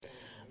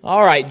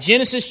All right,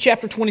 Genesis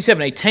chapter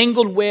 27, a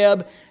tangled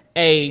web,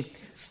 a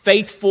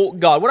faithful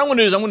God. What I'm going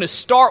to do is I'm going to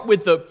start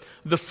with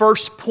the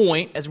first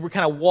point as we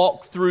kind of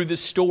walk through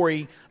this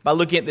story by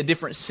looking at the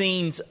different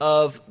scenes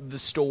of the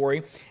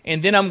story.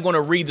 And then I'm going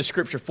to read the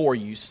scripture for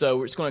you.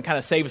 So it's going to kind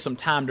of save us some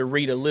time to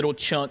read a little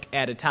chunk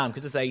at a time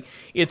because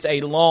it's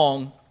a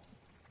long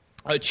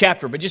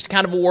chapter. But just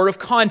kind of a word of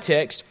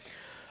context,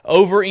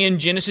 over in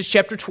Genesis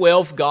chapter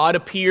 12, God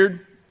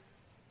appeared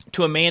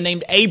to a man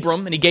named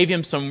Abram, and he gave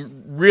him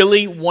some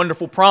really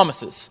wonderful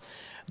promises.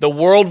 The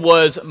world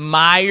was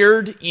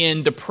mired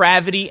in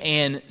depravity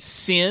and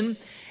sin,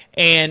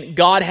 and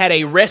God had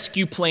a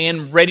rescue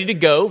plan ready to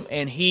go,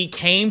 and he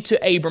came to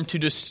Abram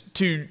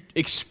to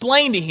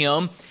explain to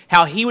him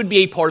how he would be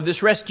a part of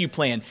this rescue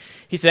plan.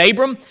 He said,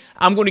 Abram,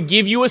 I'm going to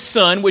give you a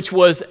son, which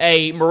was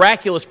a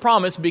miraculous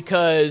promise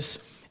because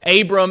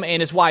Abram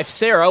and his wife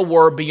Sarah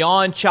were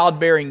beyond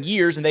childbearing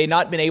years, and they had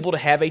not been able to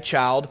have a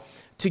child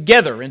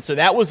together. And so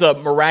that was a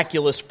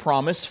miraculous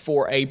promise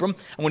for Abram.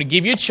 I'm going to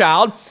give you a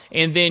child,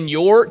 and then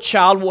your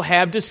child will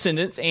have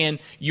descendants, and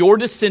your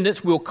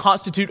descendants will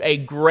constitute a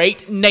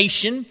great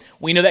nation.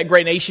 We know that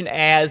great nation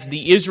as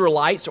the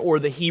Israelites or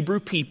the Hebrew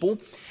people.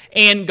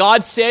 And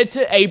God said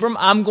to Abram,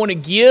 I'm going to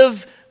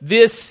give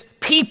this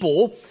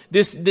people,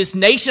 this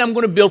nation I'm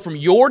going to build from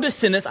your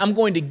descendants, I'm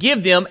going to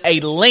give them a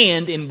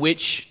land in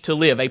which to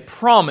live, a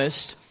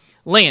promised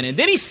land. And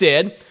then he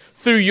said,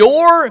 through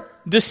your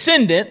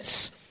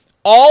descendants,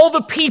 all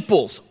the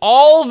peoples,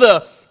 all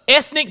the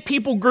ethnic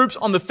people groups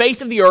on the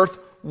face of the earth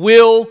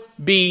will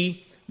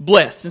be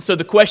blessed. And so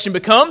the question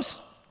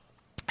becomes,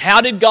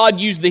 how did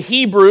God use the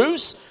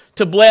Hebrews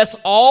to bless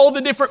all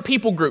the different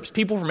people groups,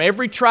 people from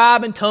every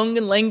tribe and tongue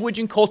and language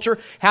and culture?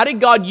 How did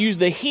God use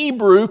the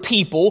Hebrew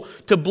people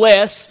to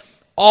bless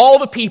all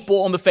the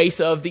people on the face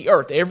of the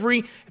earth?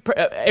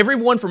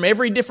 Everyone from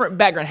every different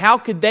background, how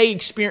could they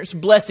experience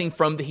blessing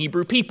from the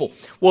Hebrew people?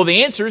 Well,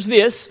 the answer is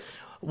this.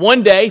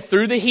 One day,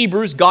 through the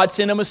Hebrews, God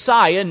sent a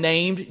Messiah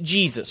named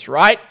Jesus,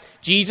 right?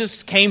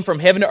 Jesus came from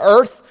heaven to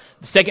earth,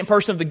 the second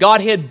person of the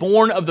Godhead,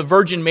 born of the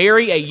Virgin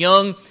Mary, a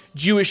young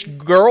Jewish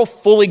girl,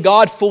 fully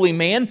God, fully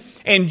man.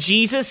 And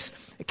Jesus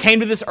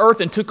came to this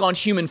earth and took on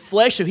human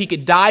flesh so he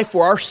could die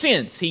for our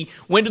sins. He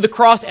went to the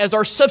cross as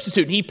our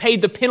substitute. He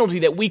paid the penalty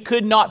that we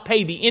could not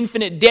pay, the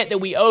infinite debt that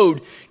we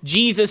owed.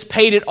 Jesus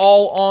paid it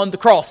all on the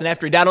cross. And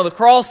after he died on the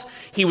cross,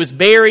 he was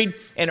buried.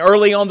 And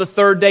early on the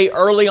third day,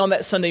 early on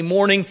that Sunday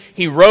morning,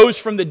 he rose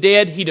from the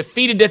dead. He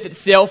defeated death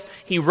itself.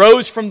 He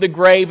rose from the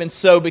grave. And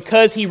so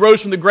because he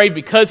rose from the grave,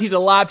 because he's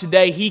alive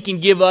today, he can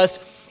give us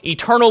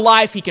eternal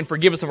life. He can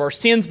forgive us of our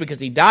sins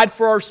because he died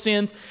for our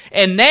sins.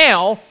 And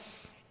now,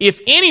 if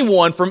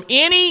anyone from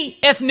any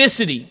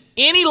ethnicity,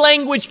 any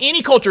language,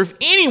 any culture, if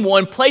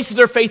anyone places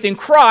their faith in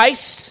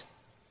Christ,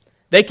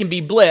 they can be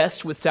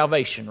blessed with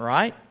salvation,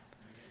 right?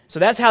 So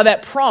that's how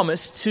that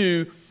promise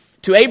to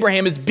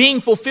Abraham is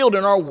being fulfilled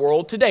in our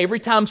world today.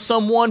 Every time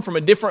someone from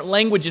a different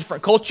language,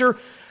 different culture,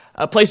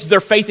 places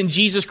their faith in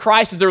Jesus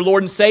Christ as their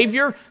Lord and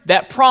Savior,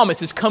 that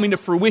promise is coming to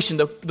fruition,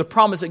 the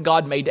promise that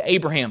God made to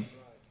Abraham.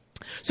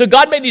 So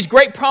God made these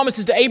great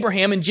promises to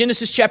Abraham in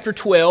Genesis chapter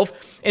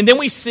 12, and then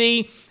we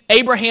see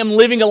Abraham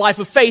living a life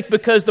of faith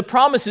because the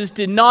promises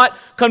did not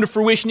come to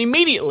fruition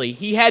immediately.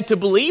 He had to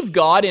believe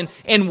God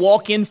and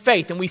walk in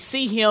faith. And we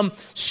see him,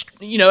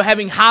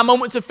 having high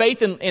moments of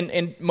faith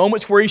and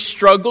moments where he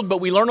struggled, but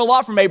we learn a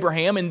lot from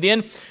Abraham. And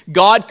then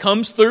God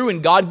comes through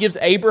and God gives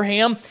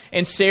Abraham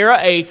and Sarah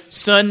a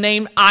son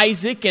named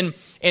Isaac. And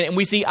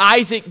we see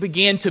Isaac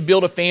begin to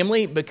build a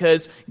family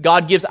because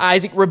God gives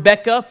Isaac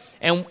Rebekah.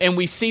 And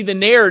we see the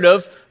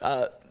narrative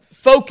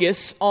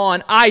focus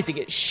on Isaac.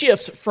 It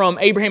shifts from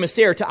Abraham and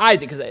Sarah to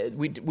Isaac because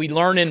we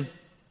learn in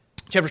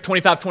chapters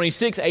 25,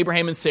 26,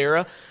 Abraham and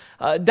Sarah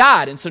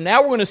died. And so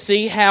now we're going to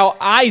see how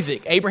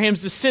Isaac,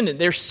 Abraham's descendant,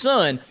 their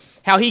son,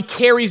 how he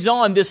carries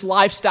on this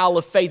lifestyle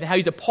of faith and how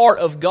he's a part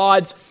of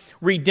God's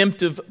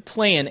redemptive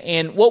plan.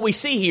 And what we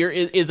see here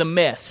is a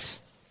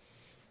mess.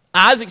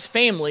 Isaac's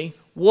family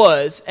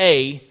was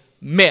a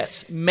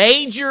mess,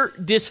 major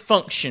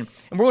dysfunction.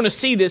 And we're going to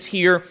see this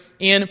here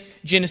in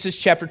Genesis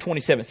chapter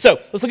 27. So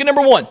let's look at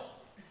number one.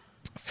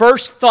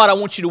 First thought I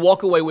want you to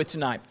walk away with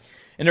tonight.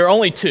 And there are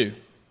only two.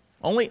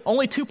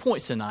 Only 2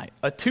 points tonight.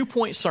 A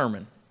 2-point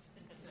sermon.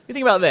 What do you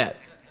think about that?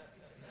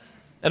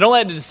 I don't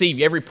let it deceive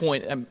you. Every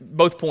point,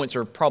 both points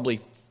are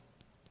probably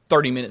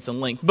 30 minutes in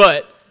length,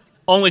 but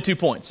only 2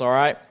 points, all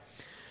right?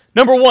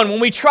 Number one, when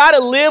we try to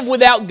live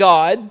without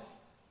God,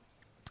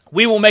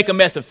 we will make a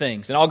mess of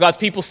things. And all God's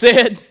people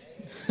said,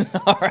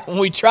 all right, when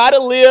we try to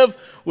live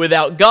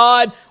without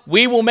God,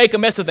 we will make a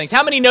mess of things.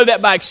 How many know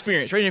that by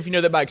experience? Raise your hand if you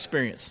know that by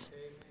experience.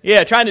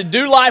 Yeah, trying to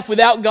do life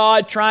without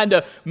God, trying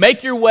to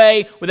make your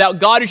way without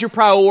God as your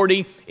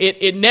priority,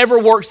 it never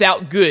works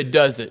out good,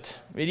 does it?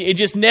 It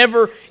just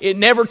never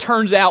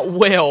turns out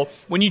well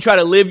when you try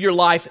to live your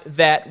life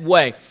that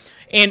way.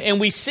 And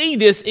we see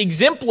this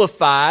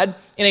exemplified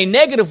in a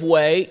negative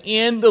way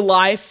in the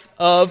life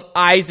of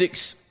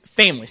Isaac's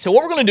family. So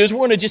what we're going to do is we're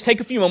going to just take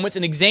a few moments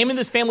and examine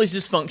this family's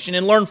dysfunction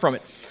and learn from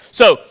it.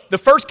 So the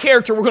first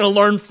character we're going to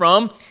learn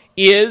from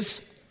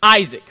is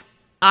Isaac.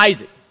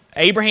 Isaac,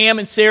 Abraham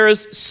and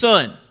Sarah's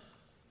son,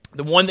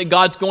 the one that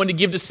God's going to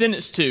give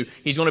descendants to.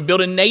 He's going to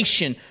build a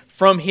nation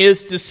from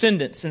his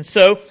descendants. And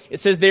so it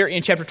says there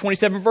in chapter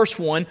 27, verse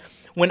 1,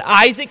 when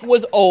Isaac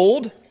was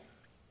old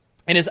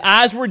and his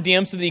eyes were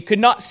dim so that he could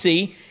not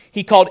see,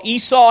 he called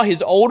Esau,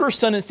 his older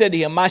son, and said to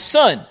him, "My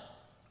son."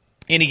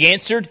 And he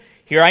answered,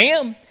 "Here I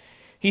am."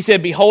 He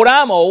said, "Behold,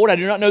 I am old. I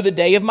do not know the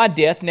day of my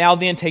death. Now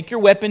then, take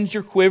your weapons,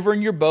 your quiver,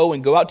 and your bow,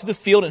 and go out to the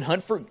field and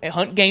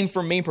hunt game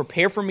for me, and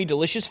prepare for me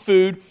delicious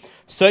food,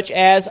 such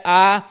as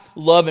I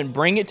love, and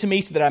bring it to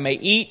me so that I may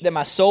eat, that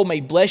my soul may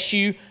bless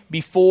you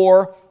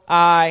before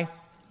I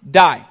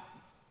die."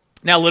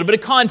 Now, a little bit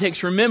of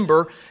context.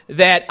 Remember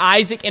that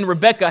Isaac and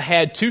Rebekah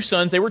had two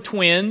sons. They were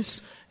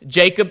twins,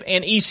 Jacob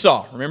and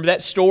Esau. Remember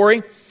that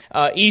story?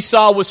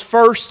 Esau was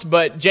first,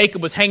 but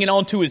Jacob was hanging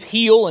on to his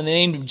heel, and they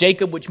named him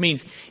Jacob, which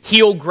means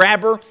heel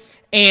grabber.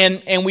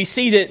 And we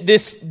see that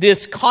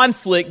this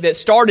conflict that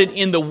started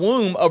in the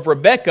womb of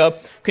Rebekah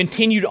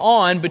continued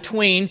on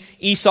between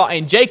Esau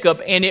and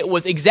Jacob, and it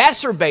was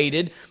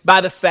exacerbated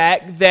by the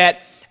fact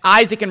that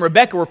Isaac and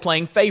Rebekah were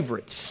playing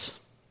favorites.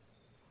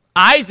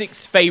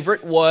 Isaac's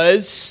favorite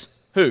was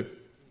who?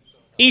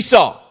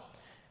 Esau.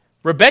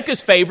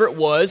 Rebekah's favorite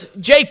was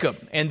Jacob,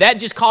 and that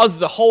just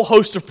causes a whole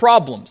host of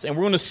problems, and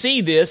we're going to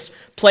see this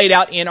played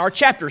out in our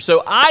chapter.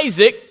 So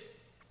Isaac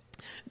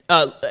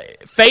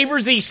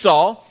favors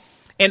Esau,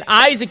 and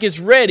Isaac is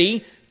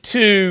ready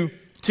to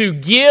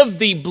give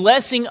the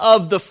blessing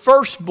of the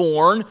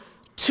firstborn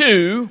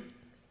to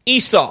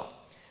Esau.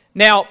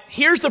 Now,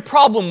 here's the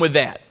problem with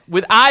that.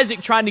 With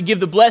Isaac trying to give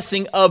the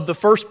blessing of the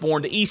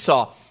firstborn to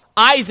Esau,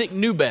 Isaac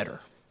knew better.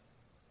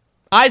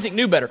 Isaac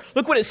knew better.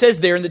 Look what it says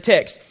there in the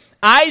text.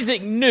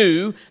 Isaac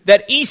knew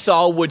that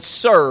Esau would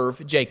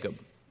serve Jacob.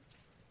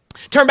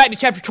 Turn back to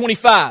chapter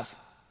 25.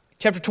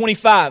 Chapter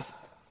 25.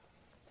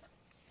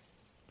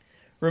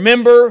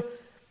 Remember,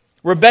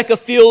 Rebekah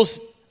feels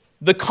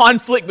the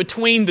conflict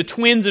between the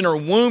twins in her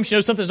womb. She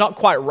knows something's not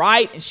quite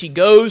right, and she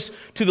goes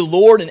to the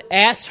Lord and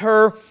asks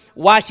her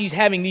why she's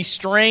having these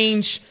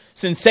strange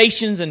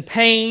sensations and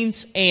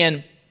pains.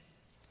 And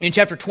in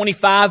chapter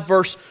 25,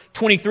 verse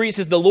 23, it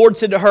says, "The Lord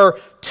said to her,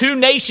 2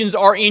 nations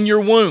are in your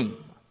womb."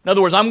 In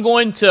other words, I'm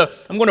going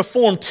to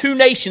form 2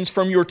 nations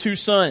from your 2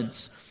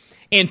 sons.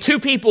 And 2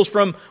 peoples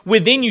from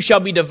within you shall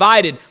be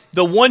divided.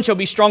 The one shall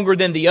be stronger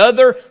than the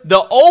other.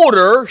 The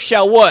older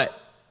shall what?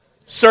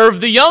 Serve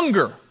the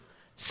younger.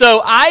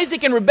 So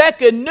Isaac and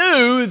Rebekah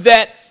knew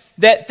that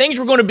things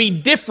were going to be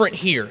different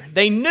here.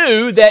 They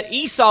knew that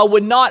Esau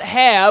would not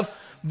have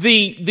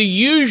the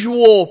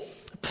usual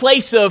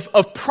place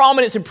of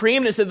prominence and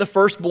preeminence that the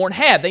firstborn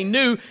had. They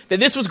knew that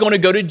this was going to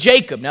go to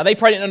Jacob. Now, they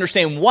probably didn't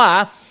understand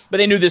why, but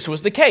they knew this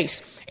was the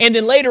case. And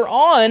then later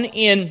on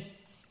in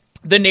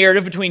the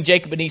narrative between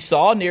Jacob and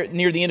Esau,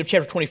 near the end of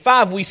chapter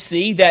 25, we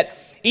see that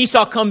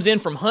Esau comes in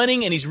from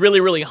hunting and he's really,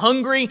 really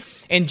hungry.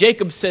 And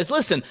Jacob says,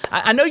 "Listen,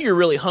 I know you're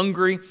really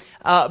hungry,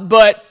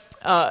 but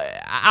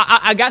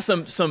I got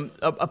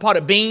a pot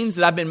of beans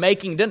that I've been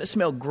making. Doesn't it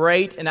smell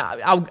great? And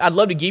I'd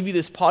love to give you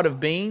this pot of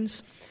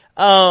beans.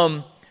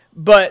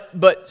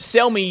 But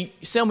sell me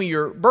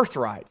your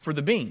birthright for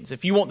the beans.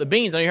 If you want the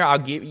beans, I'll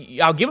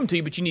give them to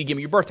you, but you need to give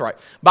me your birthright."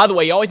 By the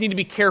way, you always need to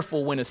be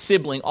careful when a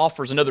sibling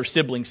offers another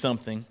sibling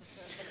something.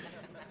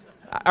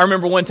 I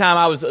remember one time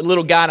I was a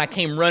little guy and I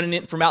came running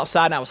in from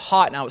outside and I was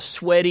hot and I was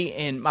sweaty,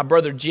 and my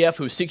brother Jeff,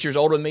 who was 6 years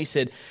older than me,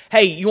 said,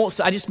 "Hey,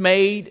 I just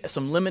made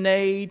some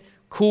lemonade,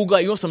 cool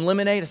glass. You want some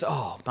lemonade?" I said,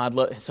 "Oh, I'd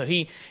love." So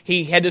he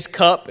had this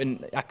cup,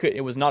 and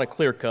it was not a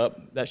clear cup.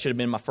 That should have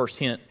been my first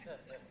hint.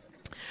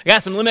 "I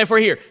got some lemonade for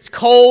you here. It's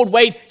cold.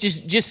 Wait,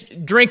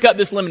 just drink up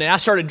this lemonade." I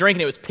started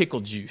drinking. It was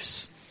pickle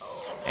juice.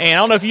 And I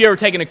don't know if you ever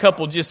taken a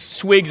couple just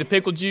swigs of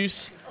pickle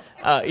juice.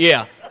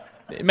 Yeah.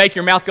 Make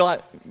your mouth go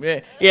like,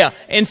 yeah.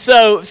 And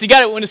so you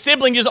got it. When a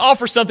sibling just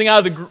offers something out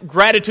of the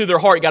gratitude of their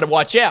heart, you got to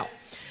watch out.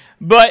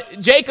 But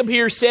Jacob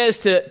here says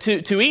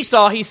to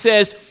Esau, he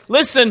says,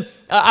 "Listen,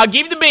 I'll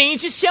give you the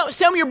beans. Just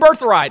sell me your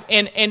birthright."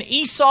 And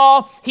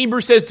Esau,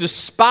 Hebrew says,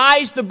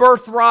 despised the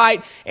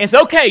birthright and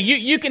said, "Okay,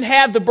 you can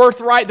have the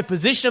birthright, the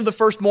position of the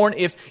firstborn,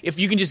 if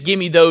you can just give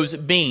me those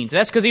beans." And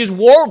that's because he was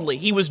worldly.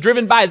 He was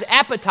driven by his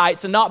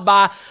appetites and not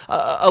by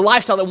a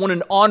lifestyle that wanted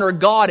to honor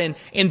God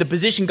and the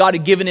position God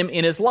had given him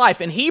in his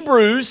life. And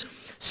Hebrews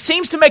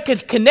seems to make a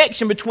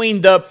connection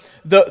between the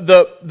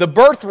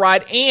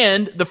birthright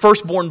and the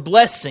firstborn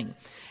blessing.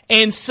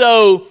 And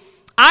so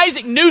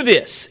Isaac knew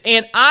this,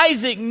 and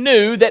Isaac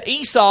knew that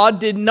Esau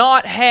did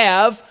not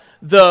have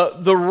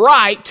the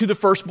right to the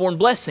firstborn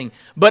blessing.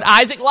 But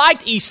Isaac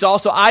liked Esau,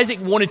 so Isaac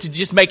wanted to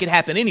just make it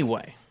happen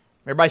anyway.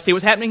 Everybody see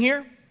what's happening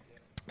here?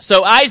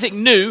 So Isaac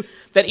knew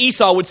that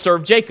Esau would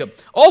serve Jacob.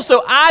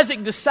 Also,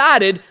 Isaac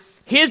decided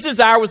his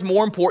desire was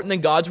more important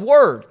than God's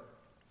word.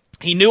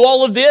 He knew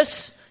all of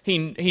this. He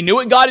knew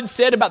what God had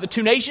said about the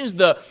two nations.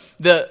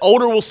 The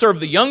older will serve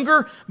the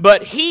younger,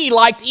 but he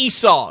liked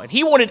Esau, and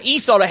he wanted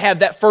Esau to have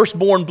that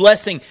firstborn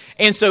blessing.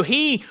 And so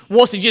he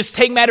wants to just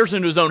take matters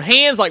into his own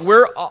hands, like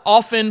we're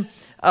often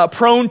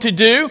prone to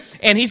do.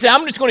 And he said,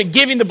 I'm just going to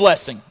give him the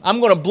blessing. I'm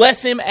going to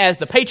bless him as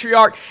the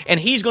patriarch, and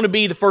he's going to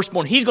be the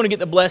firstborn. He's going to get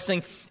the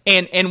blessing.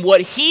 And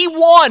what he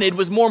wanted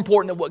was more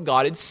important than what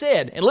God had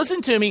said. And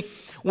listen to me,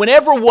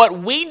 whenever what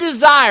we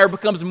desire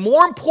becomes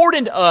more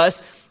important to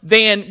us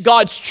than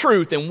God's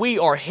truth, and we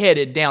are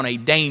headed down a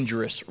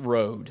dangerous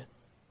road.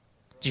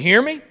 Did you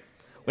hear me?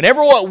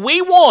 Whenever what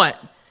we want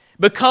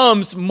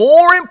becomes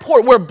more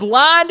important, we're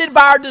blinded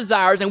by our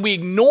desires and we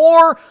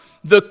ignore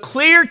the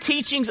clear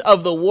teachings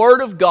of the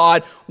Word of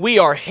God, we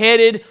are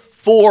headed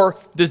for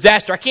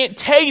disaster. I can't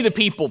tell you the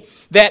people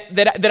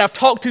that I've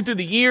talked to through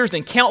the years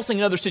in counseling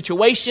and other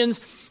situations,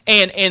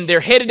 and they're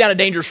headed down a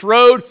dangerous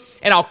road,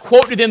 and I'll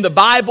quote to them the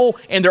Bible,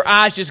 and their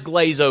eyes just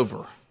glaze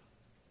over.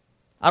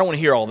 I don't want to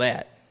hear all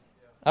that.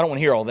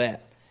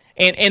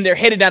 And they're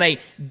headed down a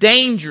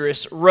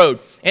dangerous road.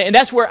 And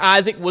that's where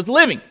Isaac was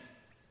living.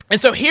 And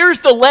so here's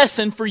the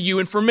lesson for you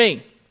and for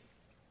me.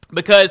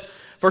 Because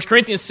 1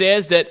 Corinthians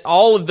says that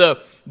all of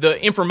the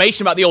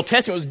information about the Old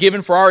Testament was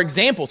given for our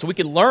example, so we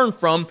could learn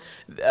from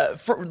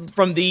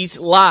these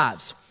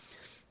lives.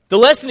 The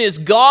lesson is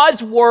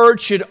God's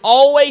Word should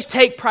always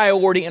take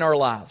priority in our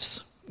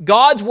lives.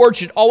 God's Word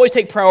should always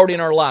take priority in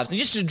our lives. And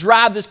just to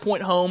drive this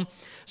point home,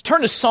 let's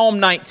turn to Psalm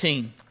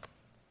 19.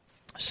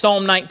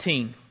 Psalm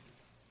 19.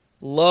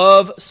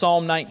 Love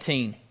Psalm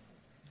 19.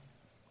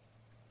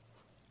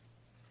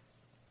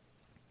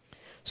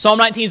 Psalm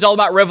 19 is all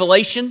about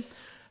revelation.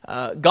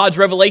 God's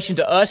revelation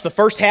to us. The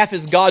first half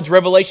is God's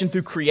revelation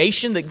through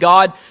creation, that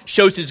God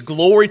shows His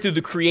glory through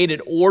the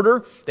created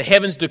order. The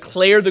heavens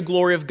declare the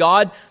glory of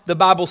God, the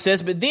Bible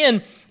says. But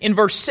then in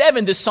verse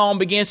 7, this psalm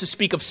begins to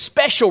speak of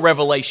special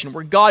revelation,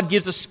 where God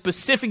gives us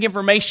specific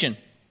information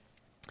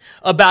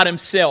about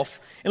Himself.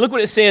 And look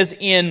what it says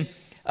in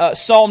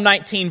Psalm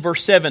 19,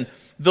 verse 7.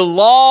 The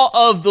law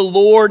of the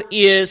Lord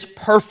is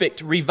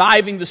perfect,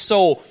 reviving the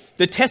soul.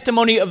 The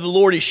testimony of the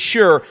Lord is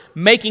sure,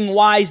 making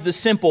wise the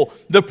simple.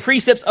 The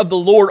precepts of the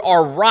Lord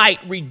are right,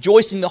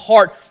 rejoicing the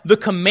heart. The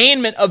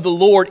commandment of the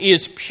Lord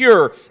is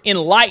pure,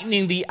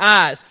 enlightening the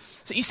eyes.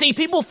 So you see,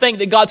 people think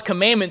that God's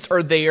commandments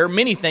are there.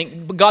 Many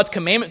think God's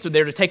commandments are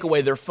there to take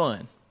away their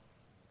fun.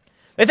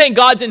 They think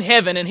God's in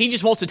heaven and He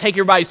just wants to take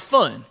everybody's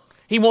fun.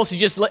 He wants to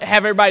just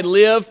have everybody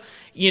live,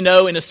 in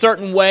a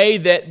certain way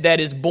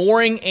that is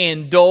boring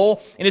and dull.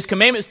 And His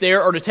commandments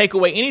there are to take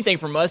away anything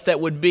from us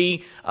that would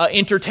be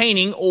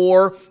entertaining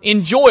or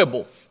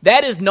enjoyable.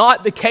 That is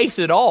not the case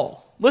at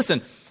all.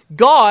 Listen,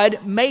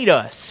 God made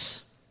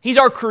us. He's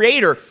our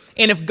Creator.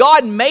 And if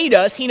God made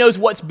us, He knows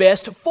what's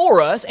best for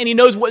us, and He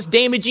knows what's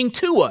damaging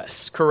to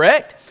us,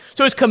 correct?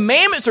 So His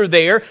commandments are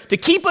there to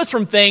keep us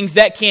from things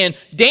that can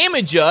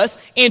damage us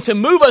and to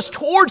move us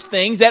towards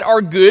things that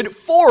are good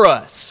for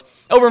us.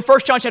 Over in 1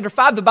 John chapter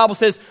 5, the Bible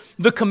says,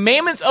 the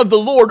commandments of the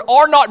Lord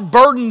are not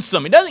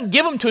burdensome. He doesn't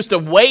give them to us to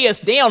weigh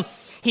us down.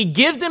 He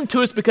gives them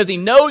to us because He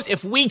knows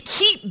if we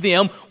keep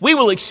them, we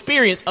will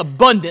experience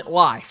abundant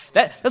life.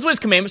 That's what His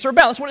commandments are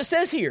about. That's what it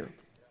says here.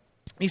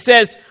 He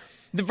says,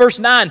 verse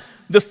 9,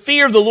 the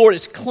fear of the Lord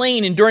is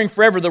clean, enduring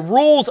forever. The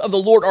rules of the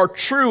Lord are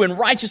true and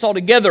righteous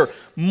altogether.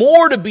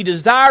 More to be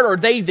desired are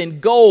they than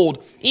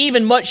gold,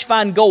 even much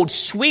fine gold,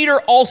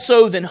 sweeter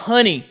also than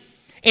honey,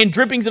 and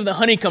drippings of the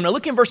honeycomb. Now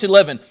look in verse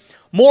 11.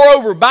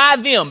 Moreover, by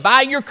them,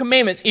 by your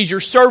commandments, is your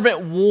servant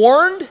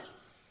warned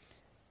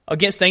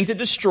against things that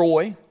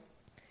destroy.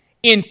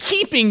 In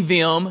keeping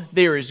them,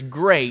 there is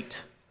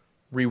great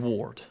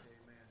reward.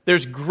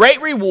 There's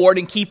great reward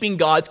in keeping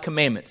God's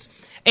commandments.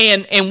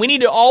 And we need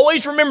to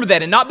always remember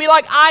that and not be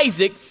like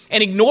Isaac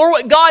and ignore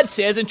what God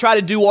says and try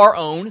to do our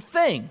own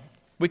thing.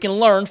 We can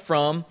learn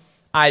from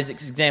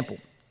Isaac's example.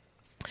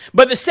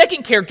 But the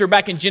second character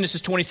back in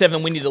Genesis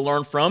 27 we need to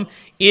learn from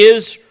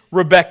is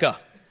Rebekah.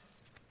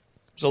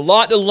 There's a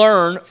lot to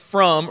learn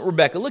from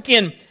Rebekah. Look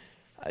in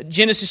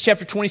Genesis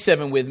chapter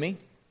 27 with me.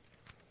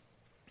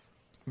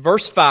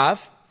 Verse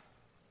 5.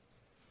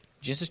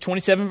 Genesis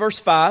 27, verse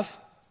 5.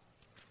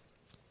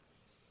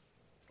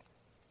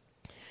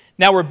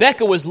 Now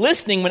Rebekah was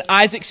listening when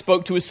Isaac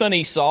spoke to his son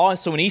Esau. And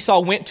so when Esau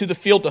went to the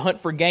field to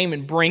hunt for game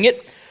and bring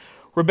it,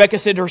 Rebekah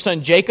said to her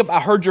son Jacob, I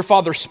heard your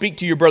father speak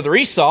to your brother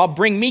Esau.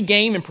 Bring me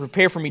game and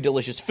prepare for me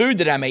delicious food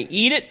that I may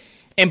eat it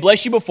and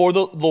bless you before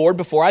the Lord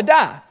before I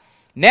die.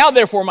 Now,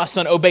 therefore, my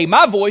son, obey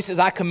my voice as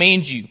I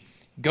command you.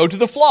 Go to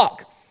the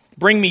flock.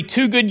 Bring me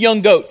 2 good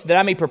young goats, that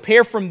I may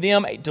prepare from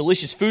them a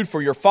delicious food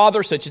for your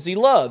father, such as he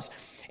loves.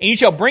 And you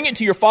shall bring it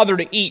to your father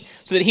to eat,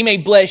 so that he may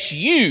bless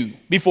you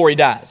before he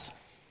dies.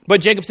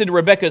 But Jacob said to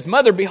Rebekah's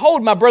mother,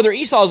 behold, my brother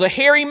Esau is a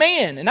hairy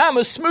man, and I'm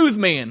a smooth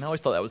man. I always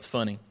thought that was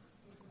funny.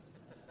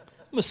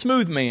 I'm a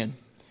smooth man.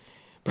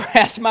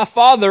 Perhaps my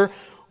father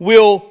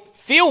will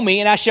feel me,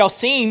 and I shall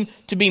seem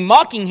to be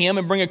mocking him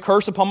and bring a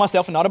curse upon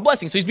myself and not a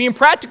blessing. So he's being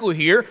practical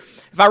here.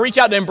 If I reach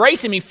out to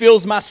embrace him, he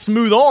feels my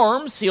smooth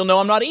arms. He'll know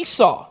I'm not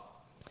Esau.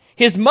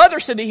 His mother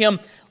said to him,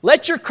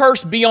 let your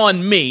curse be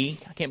on me.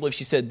 I can't believe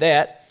she said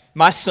that.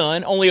 My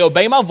son, only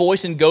obey my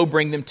voice and go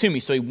bring them to me.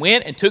 So he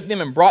went and took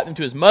them and brought them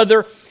to his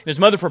mother. And his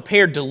mother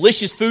prepared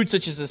delicious food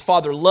such as his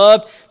father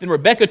loved. Then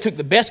Rebekah took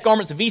the best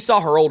garments of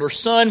Esau, her older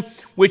son,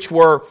 which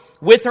were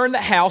with her in the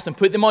house, and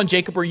put them on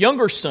Jacob, her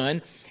younger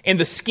son. And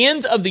the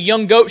skins of the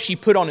young goat she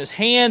put on his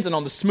hands and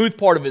on the smooth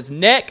part of his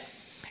neck.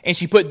 And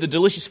she put the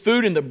delicious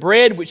food and the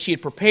bread which she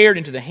had prepared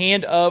into the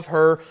hand of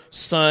her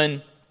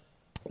son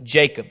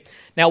Jacob.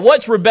 Now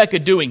what's Rebekah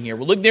doing here?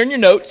 Well, look there in your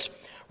notes.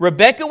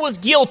 Rebekah was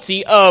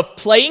guilty of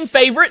playing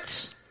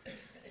favorites,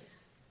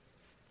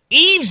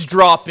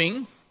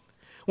 eavesdropping.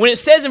 When it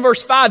says in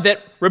verse 5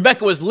 that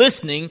Rebekah was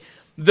listening,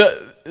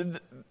 the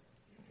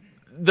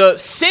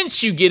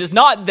sense you get is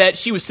not that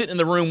she was sitting in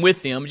the room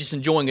with them, just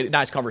enjoying a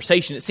nice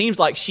conversation. It seems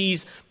like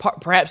she's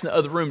perhaps in the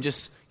other room,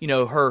 just,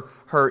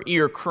 her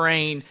ear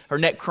craned, her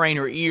neck craned,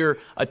 her ear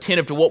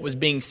attentive to what was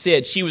being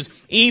said. She was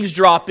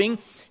eavesdropping.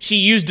 She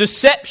used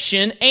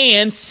deception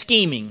and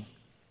scheming.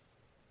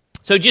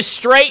 So just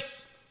straight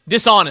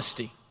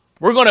dishonesty.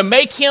 We're going to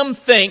make him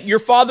think, your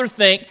father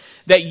think,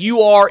 that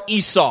you are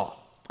Esau.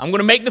 I'm going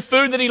to make the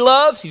food that he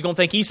loves. He's going to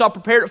think Esau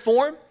prepared it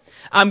for him.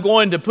 I'm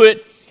going to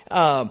put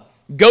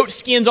goat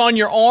skins on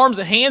your arms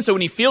and hands so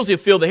when he feels, he'll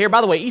feel the hair.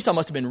 By the way, Esau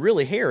must have been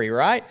really hairy,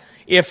 right?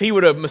 If he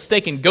would have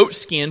mistaken goat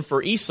skin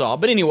for Esau.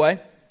 But anyway,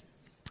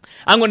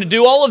 I'm going to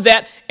do all of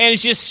that, and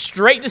it's just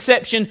straight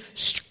deception,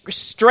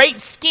 straight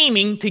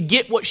scheming to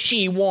get what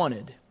she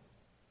wanted.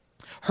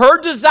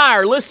 Her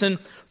desire, listen,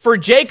 for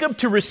Jacob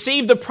to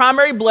receive the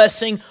primary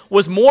blessing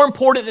was more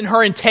important than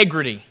her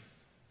integrity.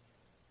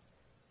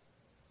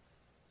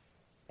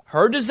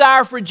 Her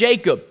desire for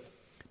Jacob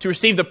to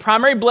receive the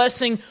primary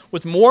blessing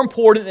was more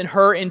important than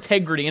her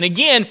integrity. And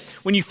again,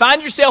 when you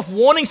find yourself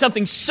wanting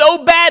something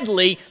so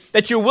badly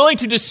that you're willing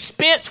to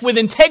dispense with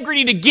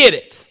integrity to get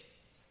it,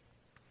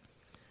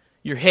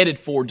 you're headed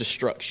for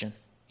destruction.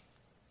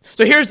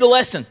 So here's the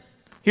lesson.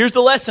 Here's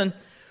the lesson.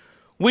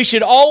 We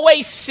should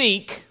always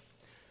seek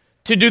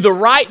to do the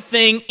right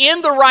thing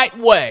in the right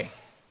way.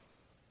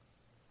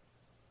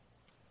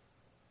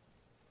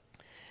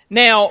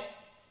 Now,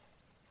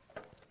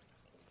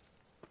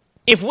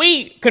 if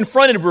we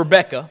confronted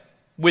Rebekah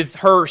with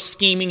her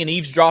scheming and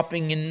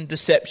eavesdropping and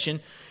deception,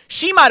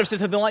 she might have said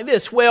something like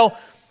this: well,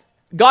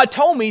 God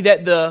told me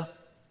that the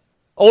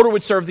older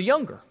would serve the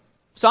younger.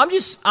 So I'm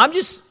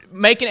just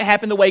making it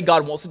happen the way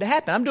God wants it to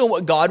happen. I'm doing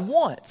what God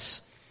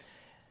wants.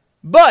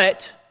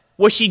 But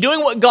was she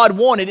doing what God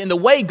wanted in the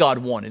way God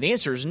wanted? The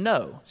answer is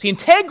no. See,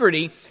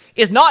 integrity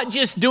is not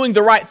just doing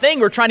the right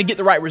thing or trying to get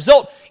the right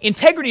result.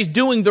 Integrity is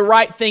doing the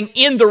right thing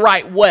in the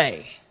right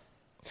way.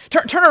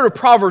 Turn over to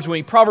Proverbs with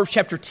me, Proverbs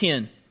chapter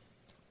 10.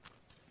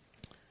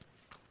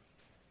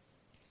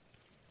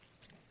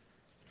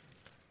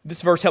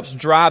 This verse helps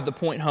drive the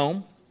point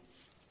home.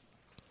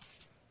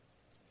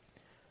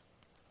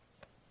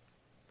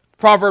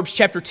 Proverbs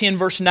chapter 10,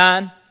 verse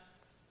 9.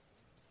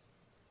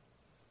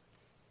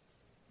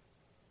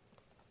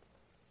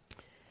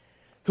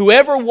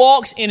 Whoever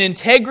walks in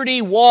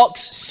integrity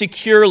walks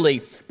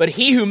securely, but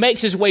he who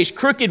makes his ways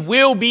crooked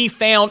will be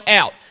found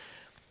out.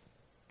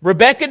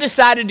 Rebekah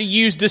decided to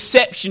use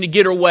deception to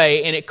get her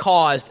way, and it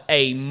caused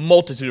a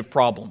multitude of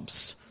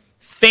problems.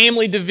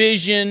 Family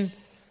division.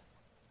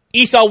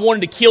 Esau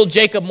wanted to kill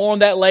Jacob. More on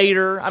that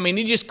later. I mean,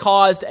 it just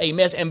caused a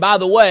mess. And by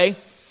the way,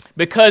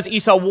 because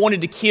Esau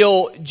wanted to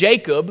kill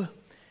Jacob,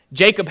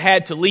 Jacob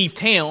had to leave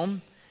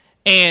town.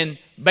 And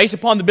based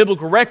upon the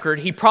biblical record,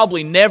 he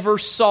probably never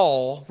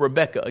saw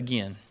Rebekah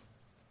again.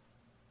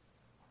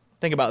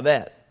 Think about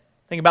that.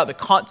 Think about the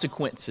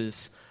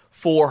consequences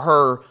for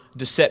her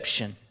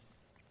deception.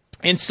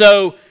 And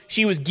so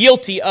she was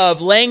guilty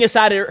of laying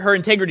aside her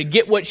integrity to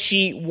get what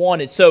she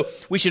wanted. So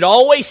we should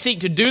always seek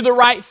to do the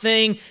right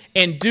thing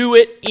and do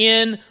it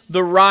in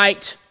the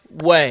right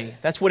way.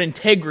 That's what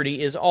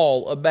integrity is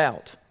all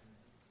about.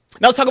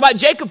 Now let's talk about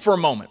Jacob for a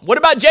moment. What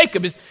about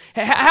Jacob?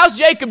 How's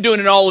Jacob doing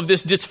in all of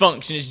this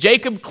dysfunction? Is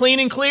Jacob clean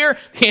and clear?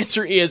 The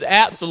answer is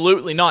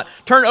absolutely not.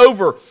 Turn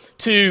over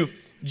to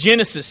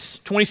Genesis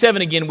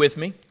 27 again with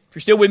me. If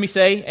you're still with me,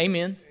 say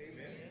amen. Amen.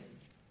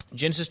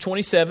 Genesis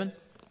 27.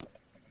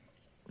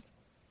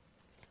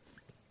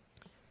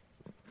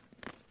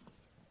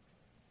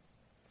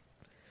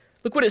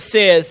 Look what it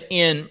says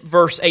in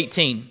verse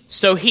 18.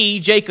 So he,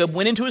 Jacob,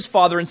 went into his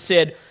father and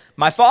said,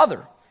 "My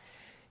father."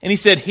 And he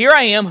said, "Here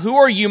I am. Who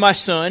are you, my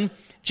son?"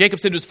 Jacob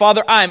said to his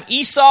father, "I am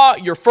Esau,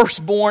 your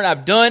firstborn.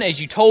 I've done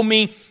as you told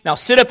me. Now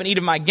sit up and eat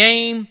of my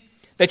game,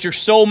 that your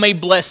soul may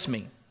bless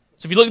me."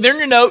 So if you look there in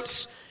your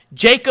notes,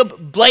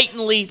 Jacob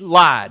blatantly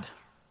lied,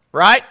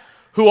 right?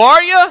 Who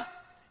are you?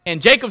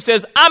 And Jacob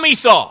says, "I'm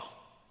Esau."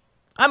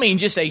 I mean,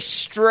 just a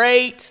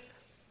straight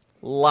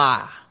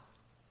lie.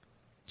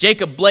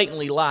 Jacob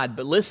blatantly lied,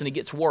 but listen, it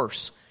gets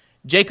worse.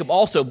 Jacob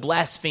also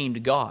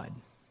blasphemed God.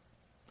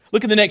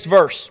 Look at the next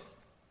verse.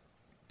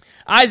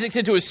 Isaac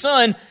said to his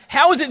son,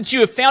 "How is it that you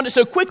have found it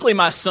so quickly,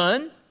 my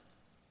son?"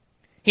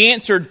 He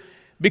answered,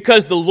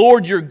 "Because the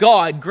Lord your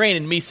God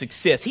granted me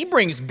success." He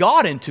brings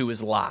God into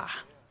his lie.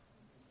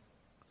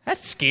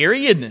 That's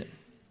scary, isn't it?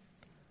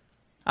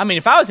 I mean,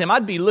 if I was him,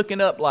 I'd be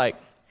looking up like,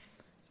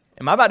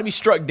 am I about to be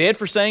struck dead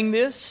for saying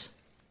this?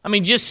 I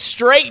mean, just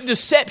straight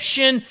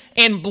deception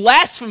and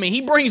blasphemy.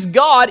 He brings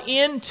God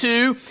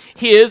into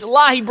his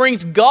lie. He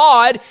brings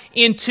God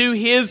into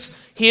his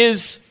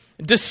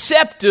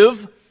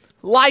deceptive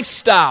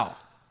lifestyle.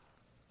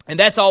 And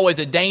that's always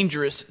a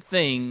dangerous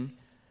thing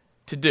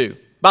to do.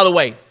 By the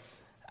way,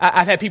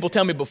 I've had people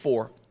tell me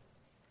before,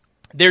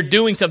 they're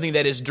doing something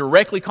that is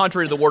directly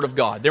contrary to the Word of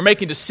God. They're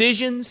making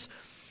decisions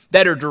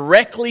that are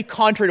directly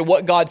contrary to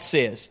what God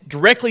says,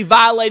 directly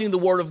violating the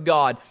Word of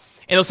God.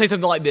 And they'll say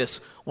something like this,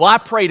 well, I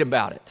prayed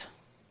about it,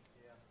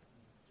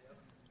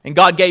 and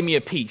God gave me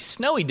a peace.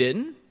 No, He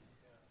didn't.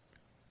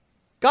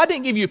 God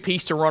didn't give you a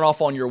peace to run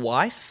off on your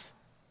wife.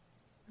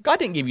 God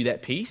didn't give you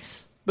that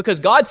peace, because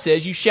God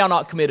says you shall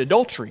not commit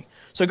adultery.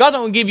 So God's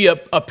not going to give you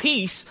a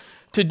peace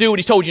to do what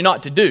He's told you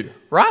not to do,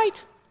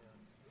 right?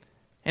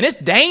 And it's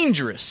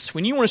dangerous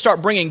when you want to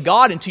start bringing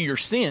God into your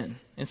sin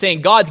and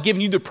saying God's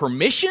giving you the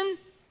permission.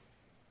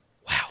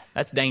 Wow,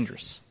 that's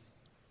dangerous.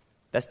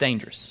 That's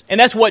dangerous. And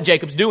that's what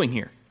Jacob's doing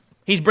here.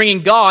 He's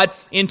bringing God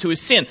into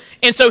his sin.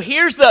 And so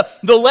here's the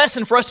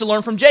lesson for us to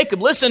learn from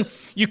Jacob. Listen,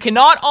 you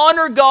cannot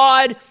honor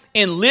God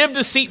and live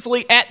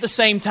deceitfully at the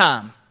same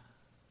time.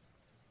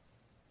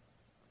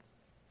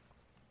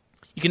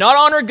 You cannot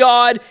honor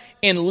God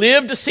and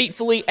live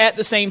deceitfully at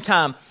the same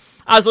time.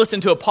 I was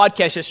listening to a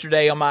podcast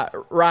yesterday on my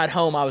ride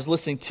home. I was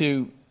listening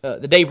to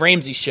the Dave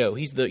Ramsey show.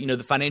 He's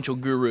the financial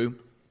guru.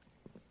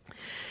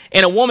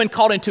 And a woman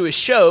called into his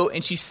show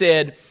and she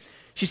said,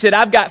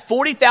 I've got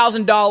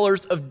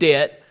 $40,000 of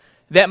debt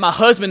that my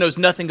husband knows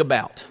nothing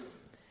about.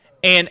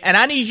 And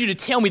I need you to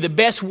tell me the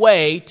best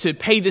way to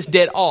pay this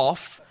debt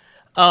off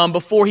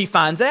before he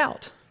finds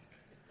out.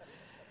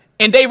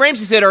 And Dave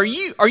Ramsey said, Are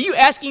you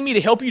asking me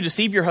to help you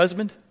deceive your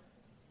husband?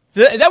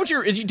 Is that what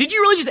did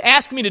you really just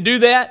ask me to do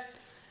that?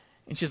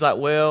 And she's like,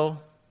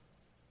 well,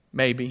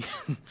 maybe.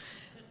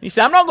 He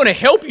said, I'm not going to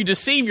help you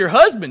deceive your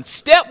husband.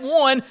 Step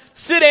one,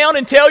 sit down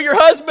and tell your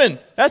husband.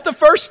 That's the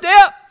first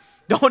step.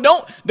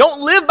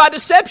 Don't live by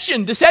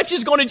deception. Deception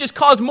is going to just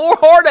cause more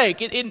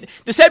heartache.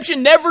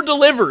 Deception never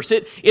delivers.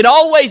 It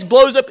always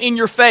blows up in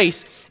your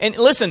face. And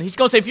listen, he's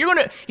going to say, if you're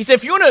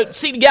going to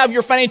seek to get out of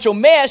your financial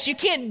mess, you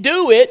can't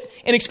do it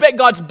and expect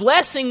God's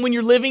blessing when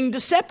you're living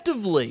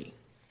deceptively.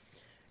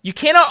 You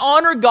cannot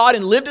honor God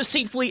and live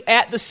deceitfully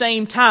at the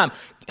same time.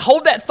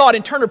 Hold that thought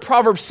and turn to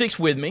Proverbs 6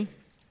 with me.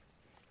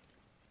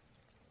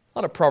 A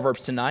lot of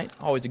Proverbs tonight,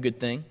 always a good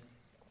thing.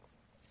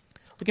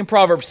 Look in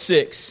Proverbs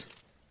 6.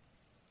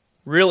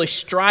 Really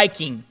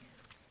striking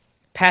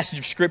passage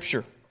of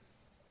Scripture.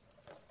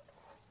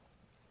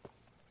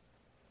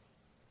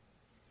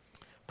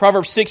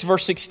 Proverbs 6,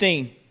 verse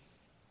 16.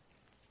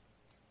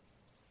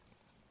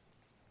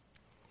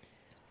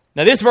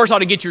 Now this verse ought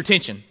to get your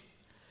attention.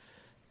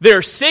 There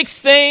are 6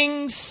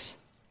 things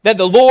that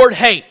the Lord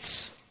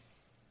hates.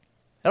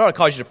 That ought to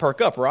cause you to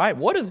perk up, right?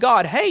 What does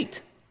God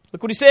hate?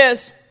 Look what He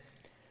says.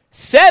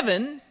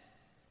 7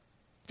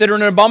 that are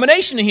an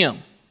abomination to Him.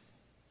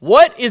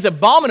 What is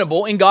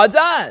abominable in God's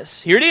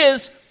eyes? Here it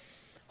is.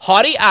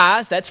 Haughty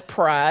eyes, that's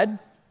pride.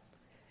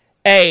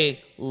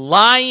 A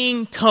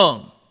lying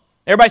tongue.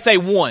 Everybody say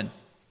 1.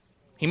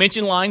 He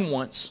mentioned lying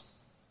once.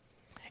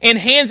 And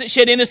hands that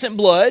shed innocent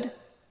blood.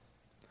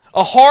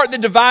 A heart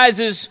that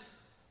devises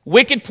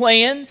wicked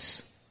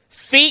plans.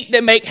 Feet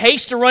that make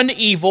haste to run to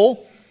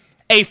evil.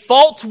 A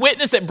false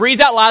witness that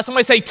breathes out lies.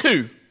 Somebody say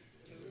 2.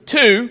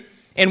 2.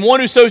 And one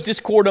who sows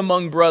discord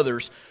among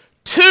brothers.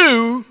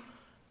 2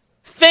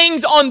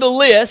 things on the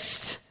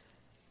list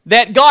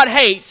that God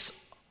hates.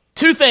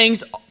 2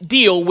 things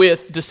deal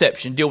with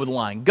deception, deal with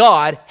lying.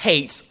 God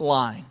hates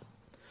lying.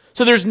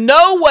 So there's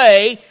no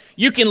way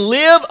you can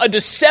live a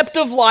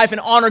deceptive life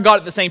and honor God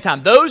at the same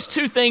time. Those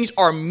 2 things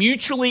are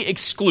mutually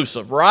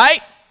exclusive,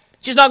 right?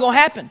 It's just not going to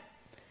happen.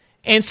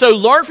 And so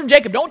learn from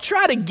Jacob. Don't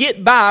try to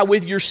get by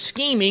with your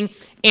scheming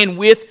and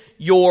with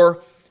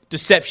your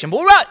deception. But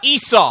what about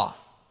Esau?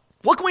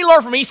 What can we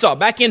learn from Esau?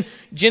 Back in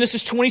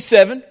Genesis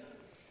 27,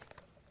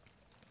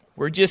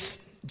 we're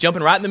just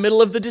jumping right in the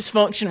middle of the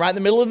dysfunction, right in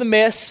the middle of the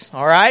mess,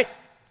 all right?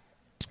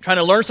 Trying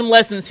to learn some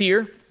lessons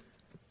here.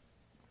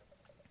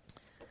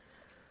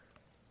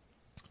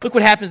 Look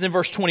what happens in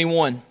verse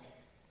 21.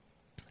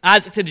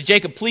 Isaac said to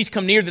Jacob, please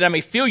come near that I may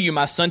feel you,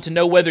 my son, to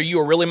know whether you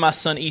are really my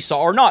son Esau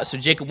or not. So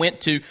Jacob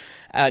went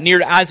near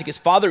to Isaac his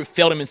father, who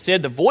felt him and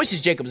said, the voice is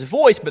Jacob's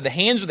voice, but the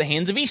hands are the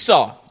hands of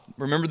Esau.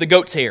 Remember the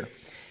goat's hair.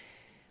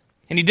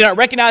 And he did not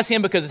recognize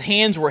him because his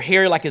hands were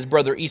hairy like his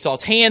brother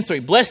Esau's hands. So he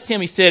blessed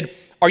him. He said,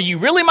 are you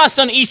really my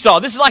son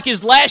Esau? This is like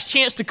his last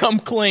chance to come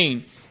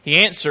clean. He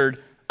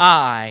answered,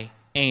 I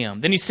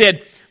am. Then he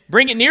said,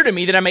 bring it near to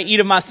me that I may eat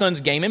of my son's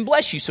game and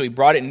bless you. So he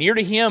brought it near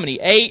to him and he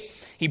ate.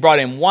 He brought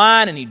him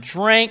wine and he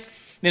drank.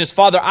 Then his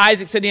father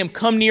Isaac said to him,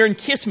 come near and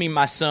kiss me,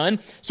 my son.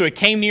 So he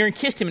came near and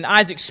kissed him. And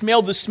Isaac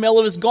smelled the smell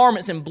of his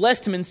garments and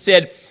blessed him and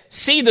said,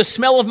 see, the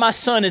smell of my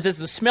son is as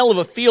the smell of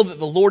a field that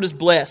the Lord has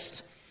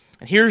blessed.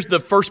 And here's the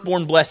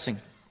firstborn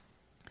blessing.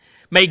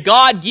 May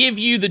God give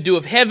you the dew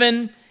of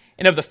heaven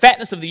and of the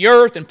fatness of the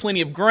earth, and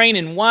plenty of grain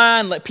and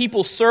wine. Let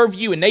people serve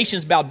you, and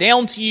nations bow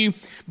down to you.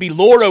 Be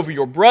Lord over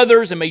your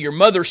brothers, and may your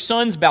mother's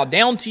sons bow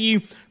down to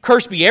you.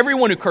 Cursed be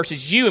everyone who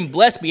curses you, and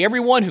blessed be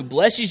everyone who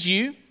blesses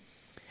you.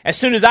 As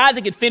soon as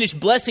Isaac had finished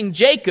blessing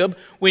Jacob,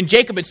 when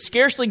Jacob had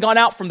scarcely gone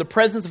out from the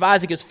presence of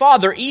Isaac his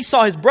father,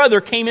 Esau his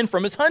brother came in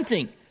from his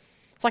hunting.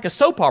 It's like a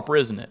soap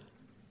opera, isn't it?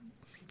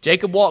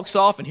 Jacob walks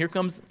off, and here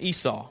comes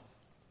Esau.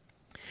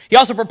 He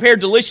also prepared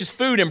delicious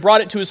food and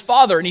brought it to his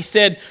father. And he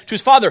said to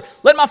his father,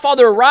 "Let my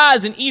father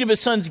arise and eat of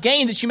his son's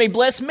gain, that you may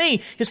bless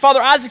me." His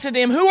father Isaac said to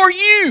him, "Who are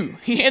you?"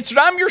 He answered,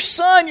 "I'm your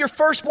son, your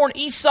firstborn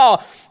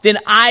Esau." Then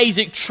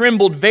Isaac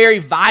trembled very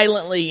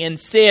violently and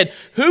said,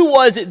 "Who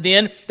was it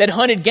then that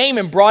hunted game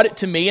and brought it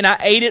to me? And I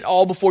ate it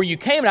all before you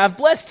came, and I've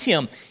blessed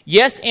him.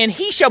 Yes, and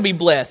he shall be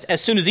blessed."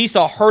 As soon as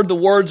Esau heard the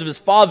words of his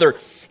father,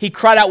 he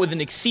cried out with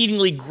an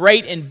exceedingly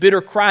great and bitter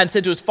cry and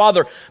said to his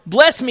father,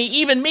 "Bless me,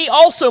 even me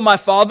also, my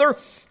father."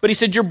 But he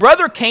said, "Your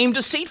brother came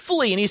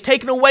deceitfully, and he's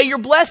taken away your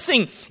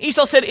blessing."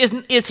 Esau said,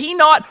 Is he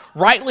not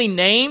rightly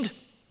named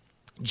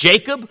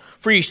Jacob?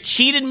 For he's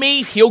cheated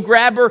me, heel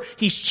grabber.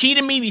 He's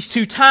cheated me these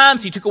 2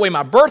 times. He took away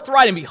my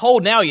birthright, and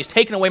behold, now he has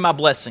taken away my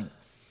blessing."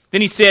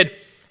 Then he said,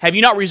 "Have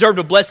you not reserved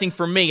a blessing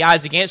for me?"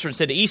 Isaac answered and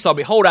said to Esau,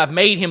 "Behold, I've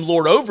made him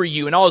lord over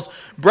you, and all his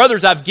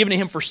brothers I've given to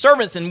him for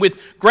servants, and with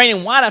grain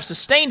and wine I've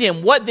sustained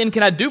him. What then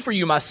can I do for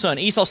you, my son?"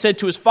 Esau said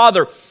to his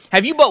father,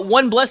 "Have you but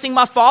one blessing,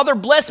 my father?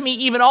 Bless me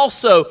even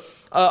also,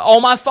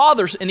 all my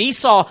fathers." And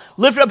Esau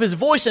lifted up his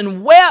voice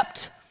and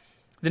wept.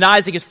 Then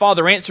Isaac his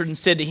father answered and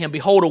said to him,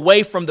 "Behold,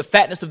 away from the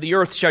fatness of the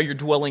earth shall your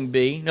dwelling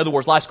be." In other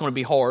words, life's going to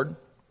be hard.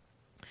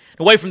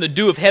 "Away from the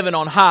dew of heaven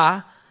on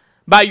high.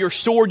 By your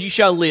sword you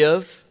shall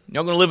live."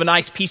 You're going to live a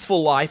nice,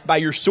 peaceful life. "By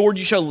your sword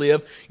you shall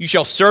live. You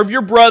shall serve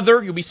your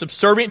brother." You'll be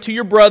subservient to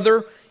your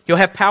brother. He'll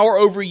have power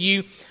over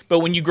you. "But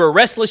when you grow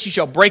restless, you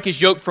shall break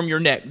his yoke from your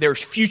neck."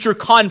 There's future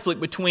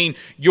conflict between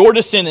your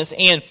descendants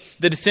and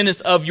the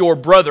descendants of your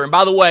brother. And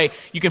by the way,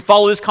 you can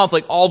follow this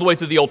conflict all the way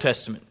through the Old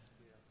Testament.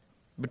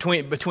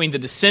 Between the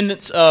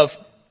descendants of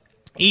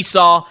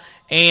Esau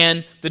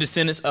and the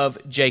descendants of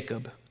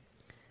Jacob.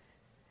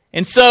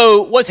 And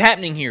so, what's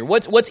happening here?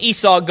 What's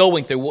Esau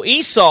going through? Well,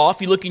 Esau,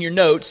 if you look in your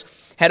notes,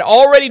 had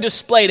already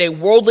displayed a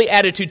worldly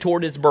attitude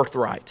toward his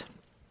birthright.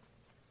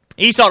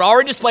 Esau had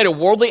already displayed a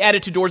worldly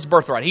attitude towards his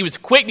birthright. He was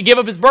quick to give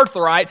up his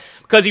birthright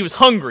because he was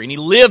hungry, and he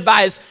lived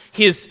by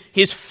his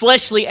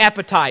fleshly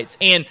appetites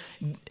and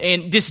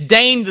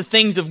disdained the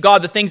things of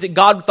God, the things that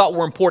God thought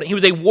were important. He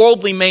was a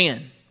worldly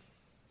man.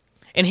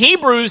 And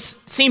Hebrews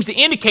seems to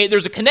indicate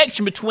there's a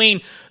connection between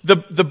the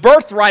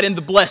birthright and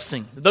the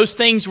blessing. Those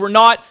things were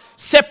not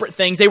separate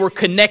things, they were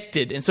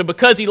connected. And so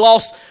because he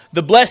lost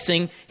the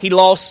blessing,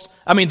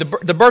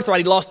 the birthright,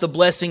 he lost the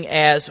blessing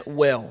as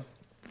well.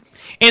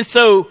 And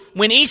so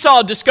when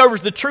Esau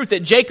discovers the truth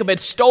that Jacob had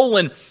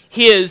stolen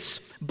his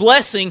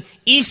blessing,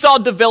 Esau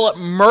developed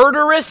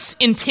murderous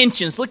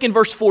intentions. Look in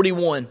verse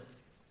 41.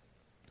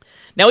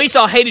 Now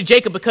Esau hated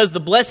Jacob because of the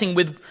blessing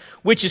with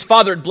which his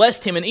father had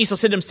blessed him. And Esau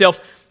said to himself,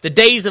 "The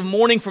days of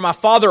mourning for my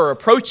father are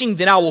approaching,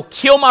 then I will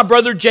kill my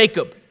brother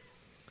Jacob."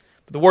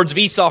 But the words of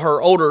Esau,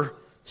 her older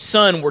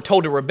son, were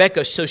told to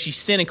Rebekah, so she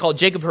sent and called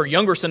Jacob, her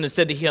younger son, and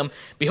said to him,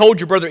 "Behold,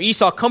 your brother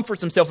Esau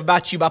comforts himself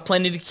about you by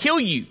planning to kill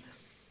you.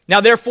 Now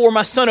therefore,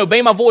 my son,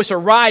 obey my voice,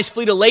 arise,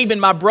 flee to Laban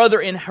my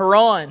brother in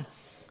Haran.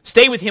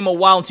 Stay with him a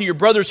while until your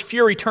brother's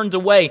fury turns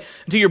away,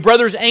 until your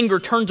brother's anger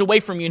turns away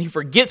from you, and he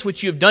forgets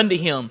what you have done to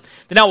him.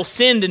 Then I will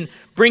send and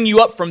bring you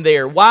up from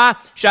there. Why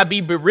shall I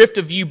be bereft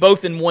of you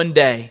both in one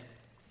day?"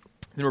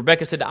 Then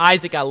Rebekah said to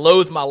Isaac, "I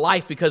loathe my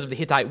life because of the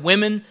Hittite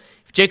women.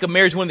 If Jacob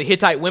marries one of the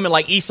Hittite women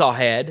like Esau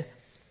had,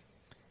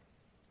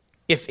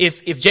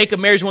 if Jacob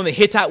marries one of the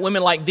Hittite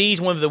women like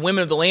these, one of the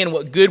women of the land,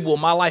 what good will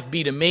my life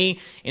be to me?"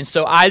 And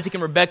so Isaac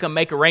and Rebekah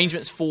make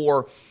arrangements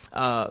for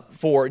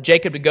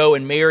Jacob to go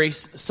and marry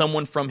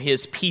someone from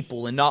his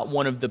people and not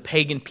one of the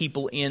pagan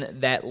people in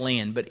that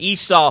land. But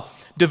Esau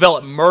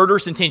developed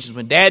murderous intentions.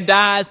 When dad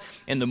dies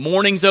and the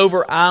mourning's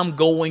over, I'm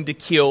going to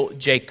kill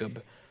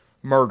Jacob.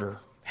 Murder,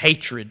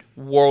 hatred,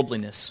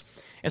 worldliness.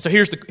 And so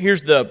here's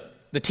the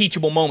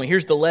teachable moment.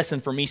 Here's the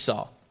lesson from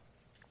Esau.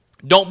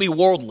 Don't be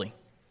worldly,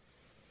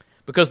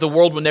 because the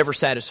world will never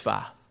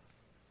satisfy.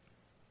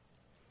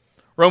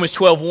 Romans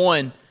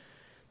 12:1,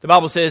 the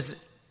Bible says,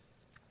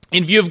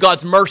 in view of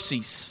God's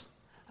mercies,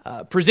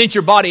 present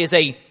your body as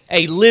a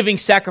living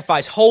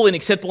sacrifice, holy and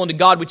acceptable unto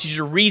God, which is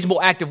your reasonable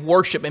act of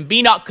worship. And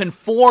be not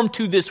conformed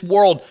to this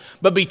world,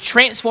 but be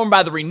transformed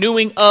by the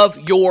renewing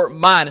of your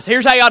mind. So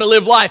here's how you ought to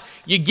live life.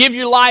 You give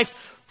your life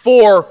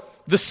for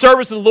the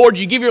service of the Lord.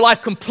 You give your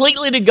life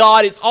completely to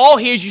God. It's all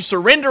His. You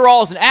surrender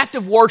all as an act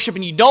of worship,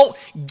 and you don't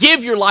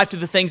give your life to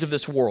the things of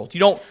this world.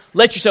 You don't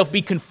let yourself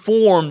be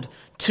conformed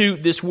to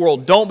this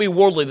world. Don't be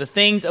worldly. The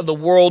things of the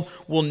world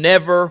will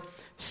never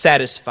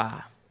satisfy.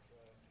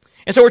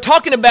 And so we're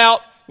talking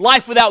about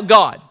life without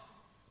God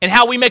and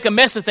how we make a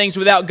mess of things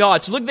without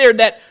God. So look there at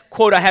that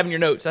quote I have in your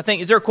notes. I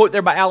think, is there a quote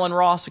there by Alan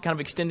Ross, a kind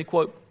of extended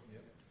quote?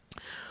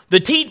 The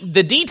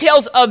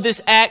details of this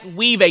act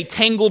weave a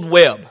tangled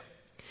web.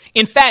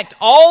 In fact,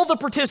 all the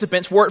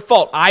participants were at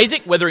fault.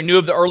 Isaac, whether he knew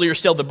of the earlier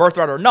sale of the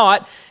birthright or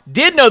not,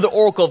 did know the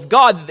oracle of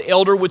God that the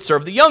elder would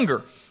serve the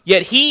younger.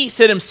 Yet he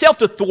set himself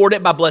to thwart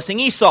it by blessing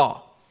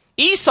Esau.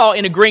 Esau,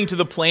 in agreeing to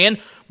the plan,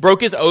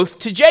 broke his oath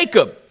to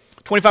Jacob.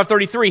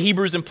 25:33,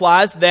 Hebrews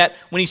implies that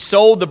when he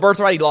sold the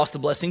birthright, he lost the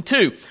blessing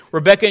too.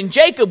 Rebekah and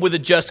Jacob, with a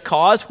just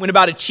cause, went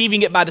about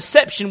achieving it by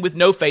deception with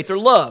no faith or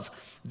love.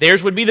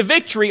 Theirs would be the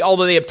victory,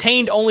 although they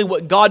obtained only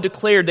what God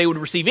declared they would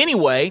receive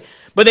anyway,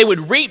 but they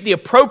would reap the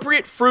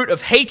appropriate fruit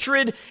of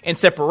hatred and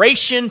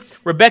separation.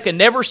 Rebekah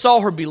never saw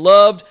her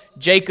beloved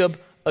Jacob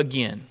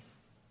again.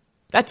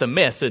 That's a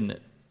mess, isn't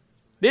it?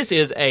 This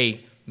is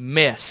a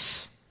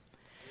mess.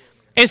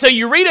 And so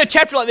you read a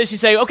chapter like this, you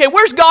say, okay,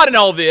 where's God in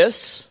all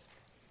this?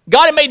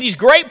 God had made these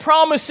great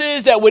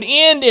promises that would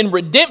end in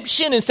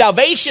redemption and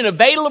salvation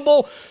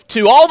available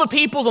to all the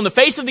peoples on the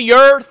face of the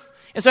earth.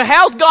 And so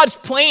how's God's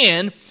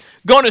plan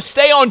going to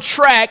stay on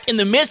track in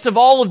the midst of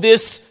all of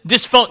this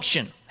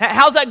dysfunction?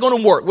 How's that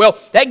going to work? Well,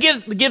 that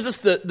gives us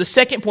the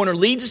second point, or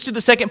leads us to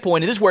the second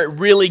point, and this is where it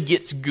really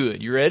gets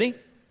good. You ready?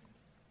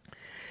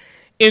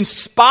 In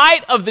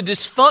spite of the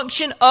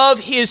dysfunction of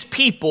his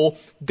people,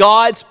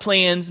 God's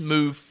plans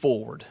move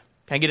forward.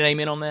 Can I get an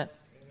amen on that?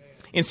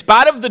 In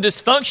spite of the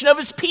dysfunction of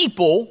his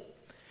people,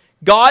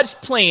 God's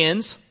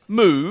plans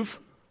move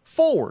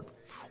forward.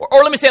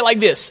 Or let me say it like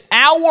this.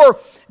 Our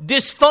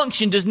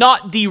dysfunction does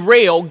not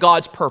derail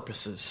God's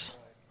purposes.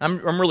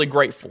 I'm really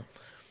grateful.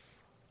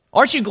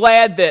 Aren't you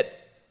glad that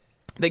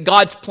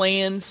God's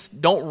plans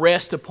don't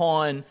rest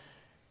upon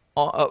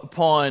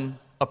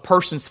a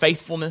person's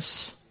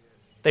faithfulness?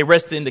 They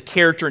rest in the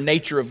character and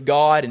nature of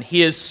God and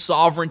his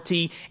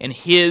sovereignty and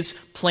his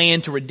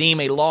plan to redeem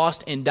a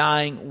lost and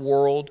dying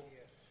world.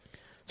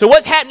 So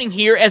what's happening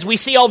here as we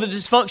see all the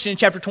dysfunction in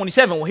chapter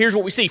 27? Well, here's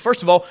what we see.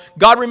 First of all,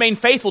 God remained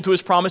faithful to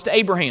his promise to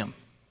Abraham.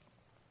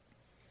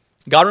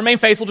 God remained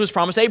faithful to his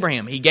promise to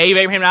Abraham. He gave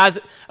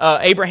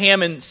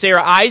Abraham and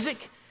Sarah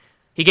Isaac.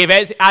 He gave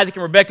Isaac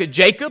and Rebekah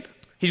Jacob.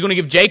 He's going to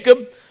give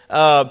Jacob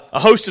a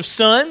host of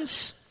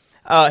sons.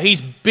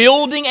 He's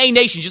building a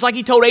nation, just like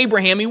he told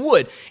Abraham he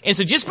would. And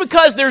so just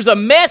because there's a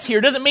mess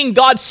here doesn't mean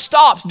God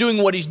stops doing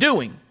what he's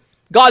doing.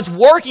 God's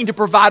working to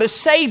provide a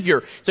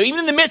Savior. So even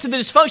in the midst of the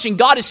dysfunction,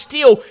 God is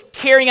still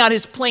carrying out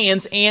his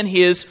plans and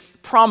his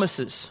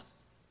promises.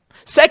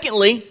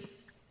 Secondly,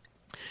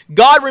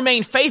 God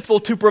remained faithful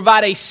to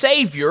provide a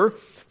Savior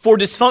for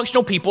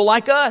dysfunctional people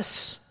like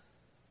us.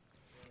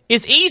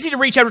 It's easy to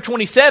read chapter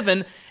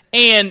 27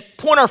 and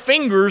point our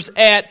fingers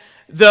at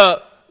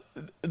the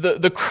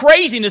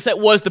craziness that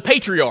was the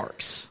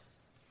patriarchs.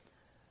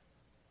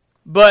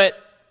 But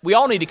we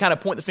all need to kind of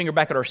point the finger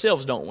back at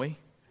ourselves, don't we?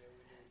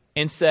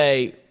 And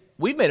say,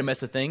 we've made a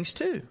mess of things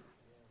too.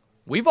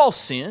 We've all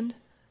sinned.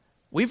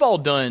 We've all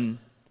done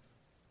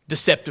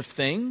deceptive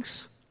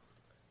things.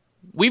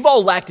 We've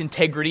all lacked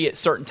integrity at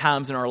certain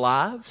times in our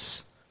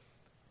lives.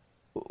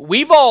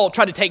 We've all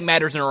tried to take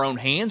matters in our own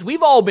hands.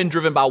 We've all been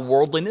driven by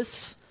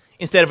worldliness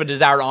instead of a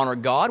desire to honor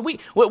God. We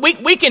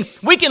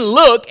can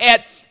look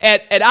at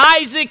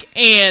Isaac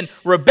and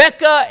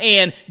Rebekah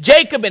and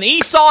Jacob and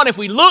Esau, and if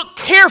we look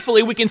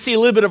carefully, we can see a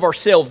little bit of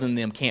ourselves in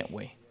them, can't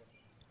we?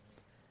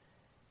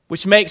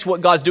 Which makes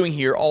what God's doing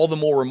here all the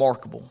more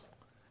remarkable.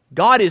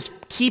 God is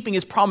keeping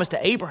his promise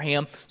to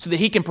Abraham so that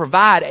he can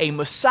provide a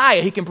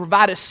Messiah. He can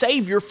provide a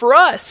Savior for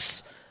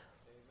us.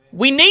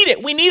 We need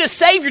it. We need a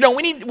Savior, don't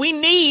we? We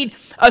need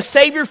a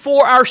Savior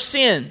for our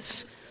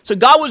sins. So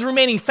God was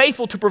remaining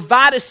faithful to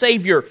provide a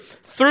Savior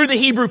through the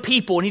Hebrew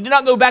people, and he did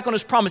not go back on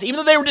his promise. Even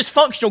though they were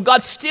dysfunctional,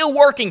 God's still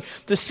working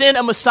to send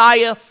a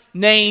Messiah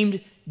named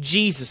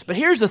Jesus. But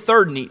here's the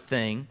third neat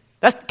thing.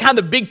 That's kind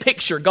of the big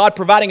picture, God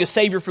providing a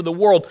Savior for the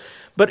world.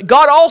 But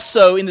God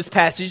also, in this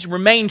passage,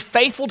 remained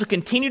faithful to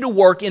continue to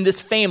work in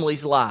this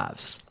family's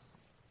lives.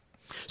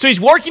 So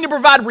he's working to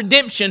provide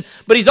redemption,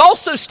 but he's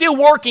also still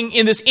working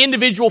in this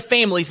individual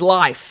family's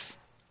life.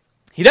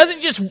 He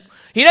doesn't just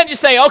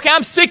say, okay,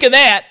 I'm sick of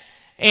that,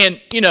 and,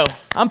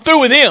 I'm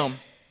through with him.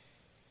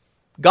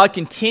 God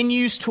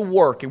continues to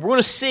work. And we're going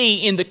to see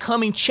in the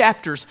coming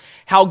chapters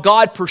how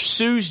God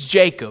pursues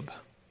Jacob.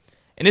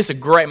 And it's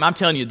I'm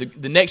telling you,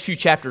 the next few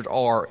chapters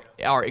are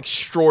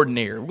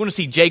extraordinary. We're going to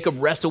see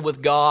Jacob wrestle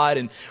with God,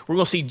 and we're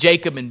going to see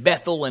Jacob in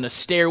Bethel and a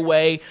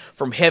stairway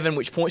from heaven,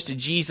 which points to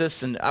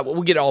Jesus, and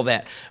we'll get all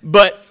that.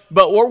 But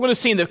what we're going to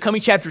see in the coming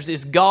chapters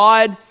is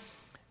God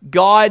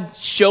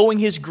showing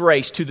his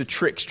grace to the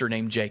trickster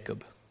named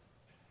Jacob.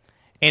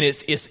 And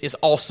it's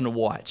awesome to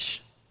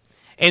watch.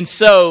 And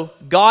so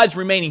God's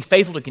remaining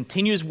faithful to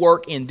continue his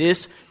work in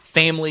this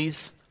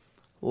family's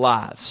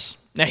lives.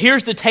 Now,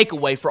 here's the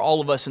takeaway for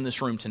all of us in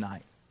this room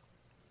tonight.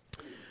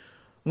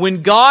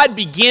 When God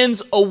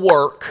begins a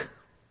work,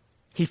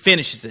 he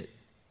finishes it.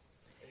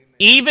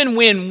 Even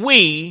when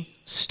we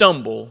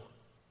stumble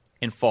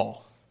and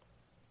fall.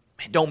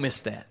 Man, don't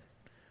miss that.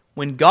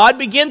 When God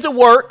begins a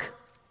work,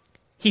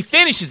 he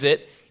finishes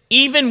it,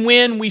 even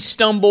when we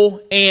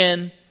stumble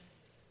and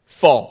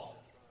fall.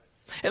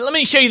 And let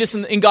me show you this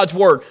in God's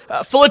Word.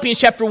 Philippians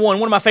chapter 1,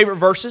 one of my favorite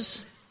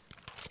verses.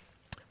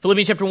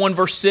 Philippians chapter 1,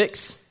 verse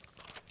 6.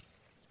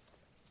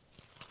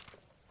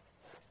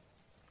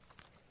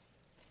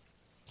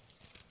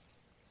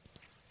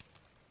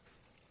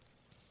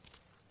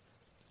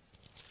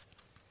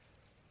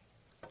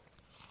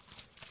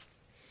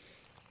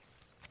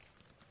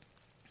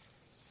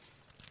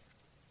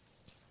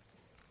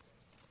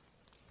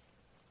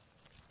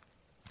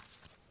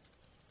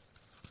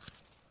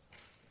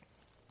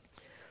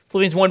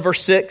 Philippians 1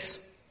 verse 6.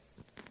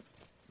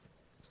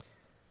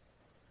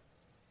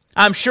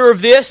 I'm sure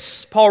of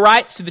this, Paul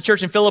writes to the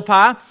church in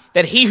Philippi,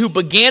 that he who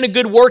began a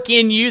good work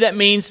in you, that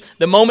means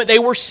the moment they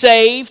were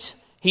saved,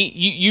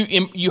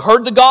 you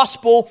heard the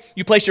gospel,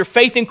 you placed your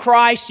faith in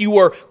Christ, you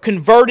were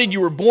converted, you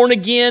were born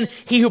again.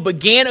 He who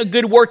began a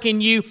good work in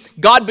you,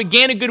 God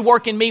began a good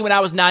work in me when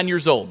I was 9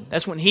 years old.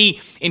 That's when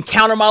He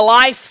encountered my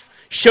life,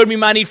 showed me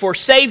my need for a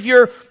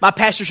Savior. My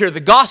pastor shared the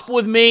gospel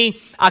with me.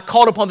 I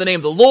called upon the name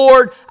of the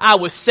Lord. I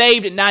was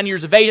saved at 9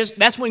 years of age.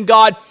 That's when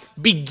God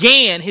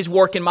began His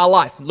work in my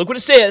life. Look what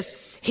it says.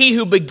 He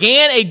who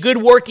began a good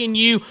work in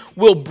you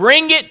will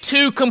bring it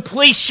to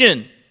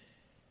completion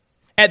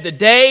at the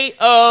day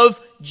of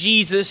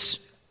Jesus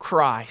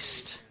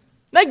Christ.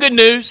 Isn't that good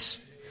news?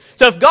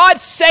 So if God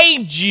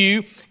saved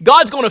you,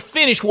 God's going to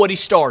finish what He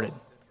started.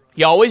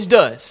 He always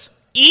does.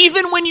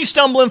 Even when you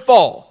stumble and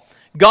fall,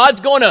 God's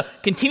going to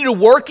continue to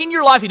work in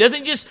your life. He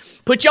doesn't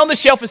just put you on the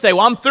shelf and say,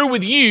 well, I'm through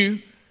with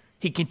you.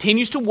 He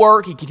continues to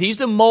work. He continues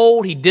to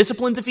mold. He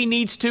disciplines if He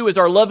needs to as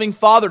our loving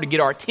Father to get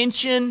our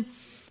attention.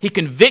 He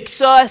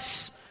convicts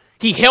us.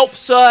 He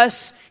helps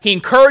us. He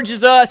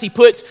encourages us. He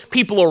puts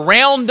people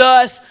around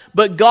us.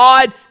 But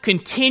God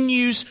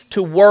continues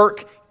to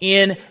work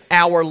in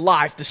our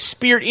life. The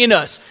Spirit in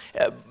us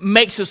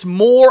makes us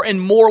more and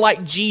more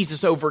like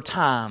Jesus over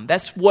time.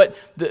 That's what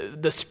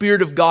the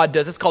Spirit of God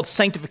does. It's called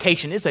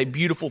sanctification. It's a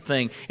beautiful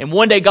thing. And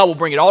one day God will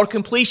bring it all to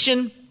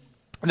completion.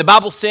 And the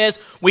Bible says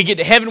we get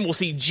to heaven, we'll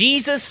see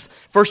Jesus,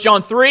 1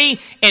 John 3,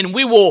 and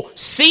we will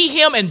see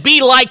Him and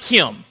be like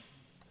Him.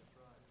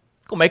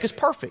 He'll make us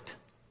perfect,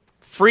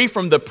 free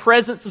from the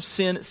presence of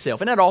sin itself.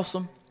 Isn't that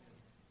awesome?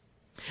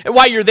 And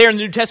while you're there in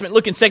the New Testament,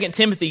 look in 2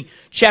 Timothy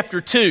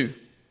chapter 2.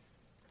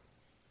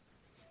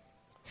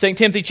 2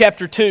 Timothy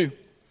chapter 2.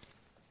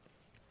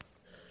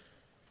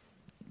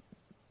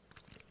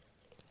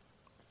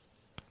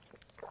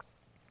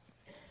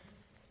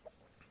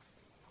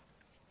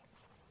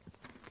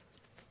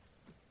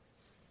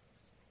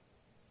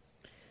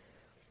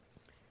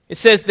 It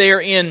says there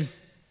in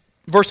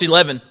verse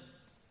 11,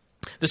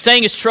 the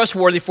saying is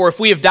trustworthy, for if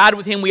we have died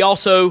with Him, we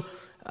also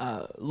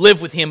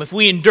live with Him. If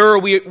we endure,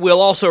 we will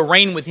also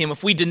reign with Him.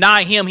 If we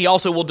deny Him, He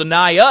also will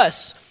deny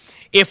us.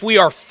 If we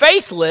are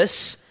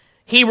faithless,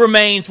 He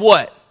remains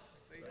what?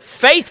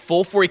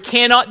 Faithful, for He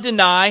cannot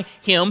deny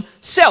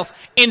Himself.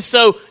 And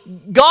so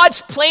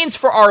God's plans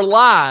for our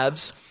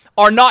lives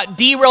are not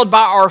derailed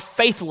by our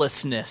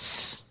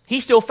faithlessness.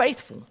 He's still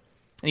faithful.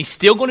 And He's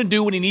still going to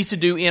do what He needs to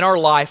do in our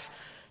life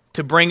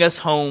to bring us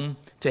home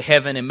to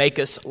heaven and make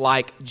us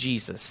like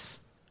Jesus.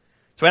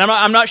 So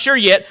I'm not sure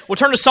yet. We'll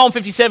turn to Psalm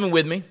 57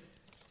 with me.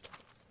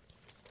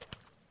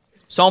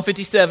 Psalm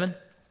 57.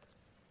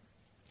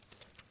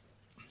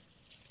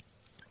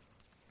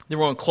 Then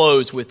we're going to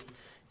close with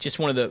just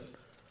one of the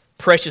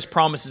precious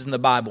promises in the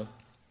Bible.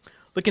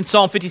 Look in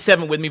Psalm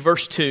 57 with me,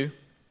 verse 2.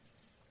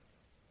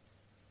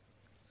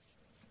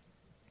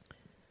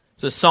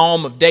 It's a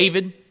psalm of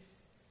David.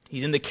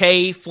 He's in the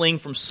cave fleeing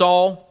from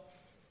Saul.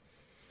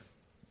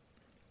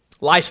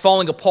 Life's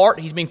falling apart.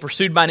 He's being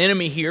pursued by an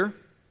enemy here.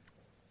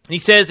 And he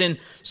says in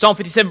Psalm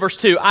 57 verse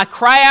 2, I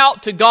cry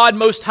out to God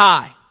Most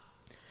High,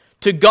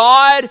 to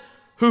God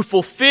who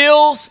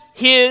fulfills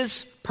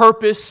His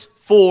purpose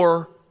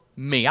for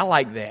me. I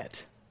like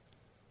that.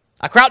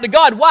 I cry out to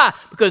God. Why?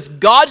 Because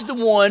God's the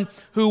one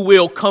who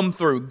will come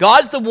through.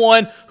 God's the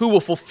one who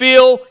will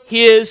fulfill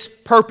His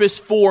purpose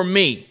for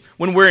me.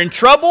 When we're in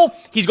trouble,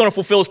 He's going to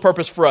fulfill His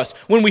purpose for us.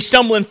 When we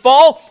stumble and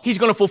fall, He's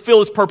going to fulfill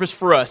His purpose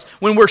for us.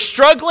 When we're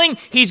struggling,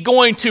 He's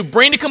going to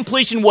bring to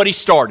completion what He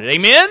started.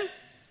 Amen?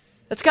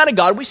 That's the kind of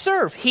God we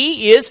serve.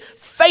 He is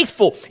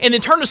faithful. And then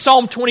turn to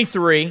Psalm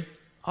 23.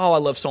 Oh, I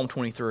love Psalm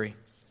 23.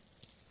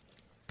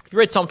 If you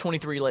read Psalm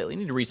 23 lately, you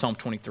need to read Psalm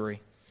 23.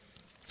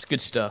 It's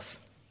good stuff.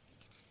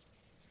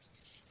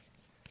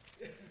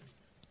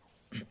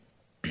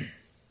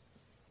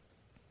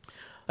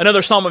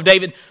 Another psalm of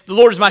David, the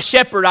Lord is my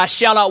shepherd, I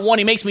shall not want.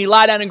 He makes me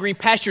lie down in green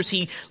pastures.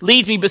 He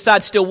leads me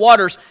beside still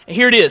waters. And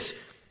here it is,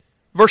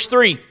 verse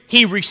 3,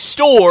 He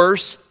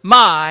restores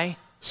my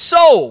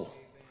soul.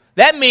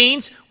 That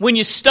means when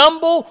you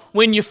stumble,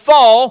 when you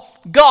fall,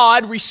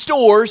 God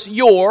restores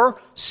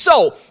your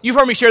soul. You've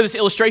heard me share this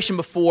illustration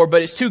before,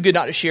 but it's too good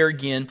not to share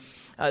again.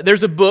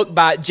 There's a book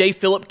by J.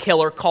 Philip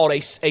Keller called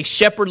A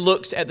Shepherd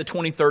Looks at the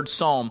 23rd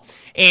Psalm.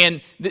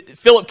 And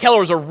Philip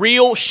Keller was a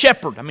real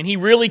shepherd. I mean, he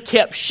really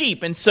kept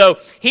sheep. And so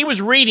he was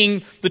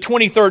reading the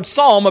 23rd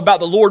Psalm about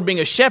the Lord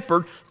being a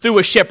shepherd through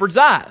a shepherd's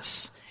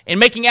eyes and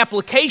making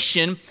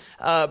application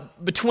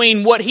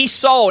between what he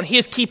saw in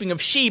his keeping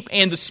of sheep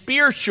and the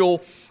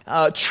spiritual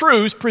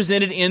truths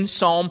presented in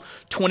Psalm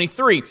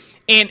 23.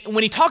 And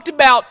when he talked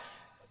about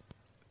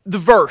the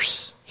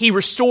verse, He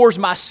restores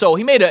my soul,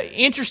 he made an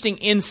interesting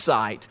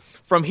insight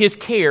from his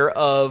care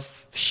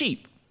of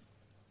sheep.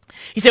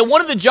 He said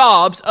one of the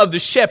jobs of the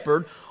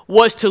shepherd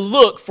was to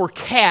look for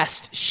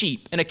cast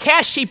sheep. And a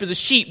cast sheep is a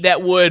sheep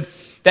that would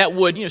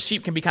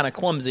sheep can be kind of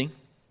clumsy.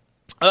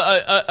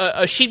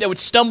 A sheep that would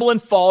stumble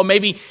and fall,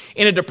 maybe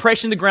in a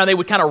depression in the ground, they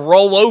would kind of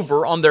roll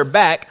over on their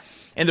back.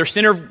 and their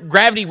center of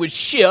gravity would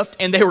shift,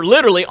 and they were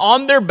literally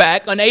on their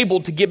back,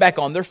 unable to get back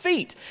on their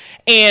feet.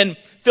 And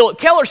Philip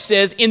Keller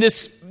says in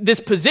this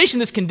position,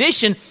 this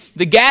condition,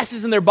 the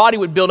gases in their body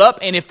would build up,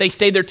 and if they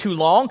stayed there too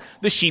long,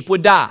 the sheep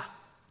would die.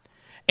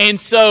 And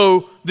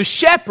so the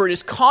shepherd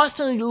is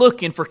constantly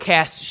looking for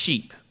cast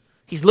sheep.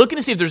 He's looking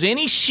to see if there's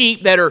any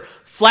sheep that are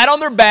flat on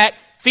their back,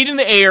 feet in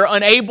the air,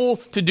 unable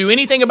to do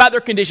anything about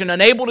their condition,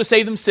 unable to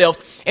save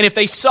themselves. And if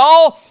a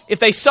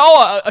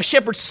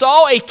shepherd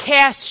saw a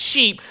cast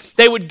sheep,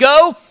 they would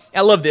go,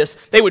 I love this,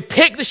 they would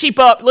pick the sheep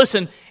up,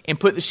 listen, and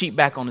put the sheep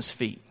back on his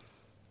feet.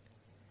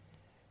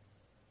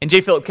 And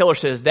J. Philip Keller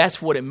says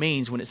that's what it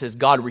means when it says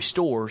God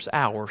restores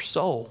our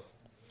soul.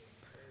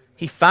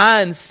 He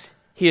finds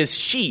his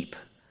sheep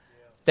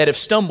that have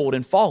stumbled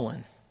and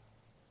fallen.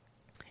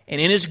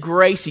 And in his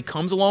grace, he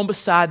comes along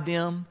beside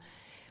them,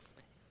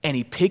 and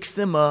he picks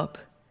them up,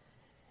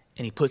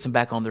 and he puts them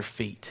back on their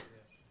feet.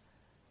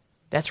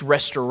 That's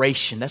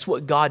restoration. That's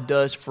what God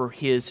does for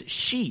his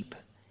sheep.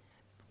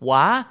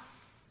 Why?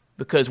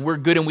 Because we're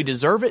good and we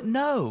deserve it?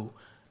 No.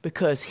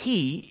 Because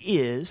he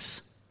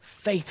is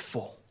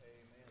faithful.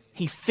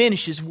 He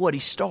finishes what he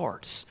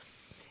starts.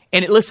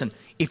 And listen,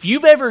 if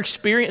you've ever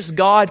experienced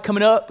God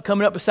coming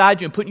up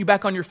beside you and putting you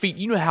back on your feet,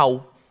 you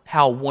know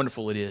how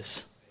wonderful it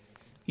is.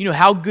 You know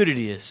how good it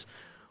is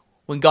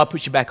when God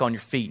puts you back on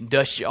your feet and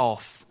dusts you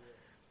off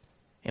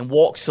and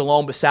walks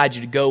along beside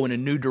you to go in a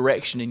new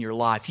direction in your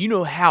life. You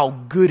know how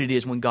good it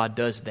is when God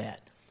does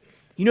that.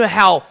 You know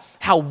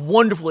how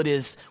wonderful it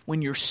is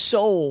when your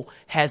soul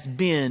has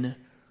been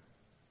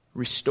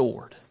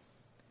restored.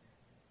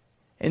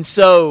 And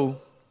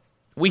so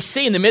we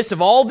see in the midst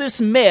of all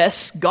this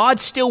mess,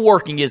 God's still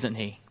working, isn't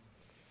he?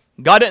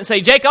 God doesn't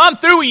say, Jacob, I'm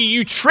through with you,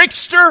 you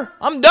trickster.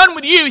 I'm done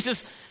with you. He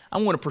says,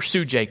 I'm going to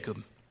pursue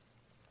Jacob.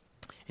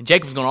 And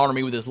Jacob's going to honor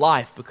me with his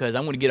life because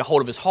I'm going to get a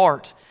hold of his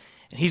heart,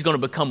 and he's going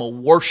to become a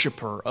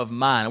worshiper of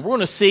mine. And we're going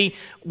to see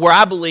where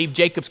I believe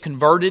Jacob's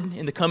converted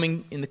in the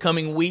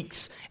coming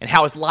weeks and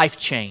how his life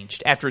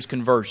changed after his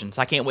conversion.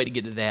 So I can't wait to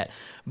get to that.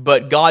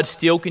 But God's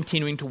still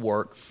continuing to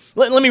work.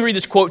 Let me read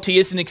this quote to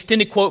you. It's an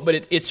extended quote,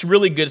 but it's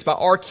really good. It's by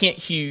R. Kent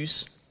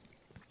Hughes.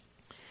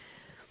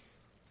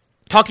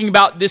 Talking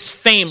about this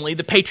family,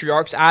 the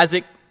patriarchs,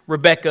 Isaac,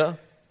 Rebekah,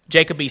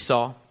 Jacob,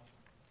 Esau.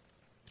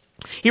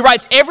 He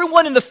writes,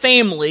 everyone in the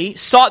family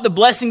sought the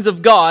blessings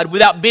of God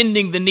without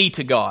bending the knee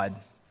to God.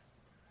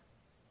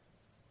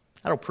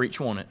 That'll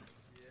preach, won't it?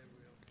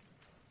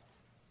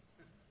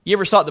 You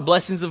ever sought the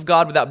blessings of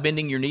God without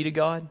bending your knee to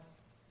God?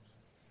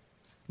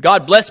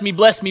 God, bless me,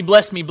 bless me,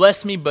 bless me,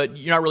 bless me, but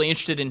you're not really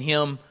interested in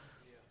him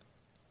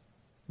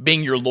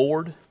being your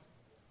Lord.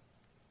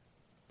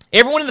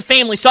 Everyone in the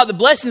family sought the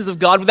blessings of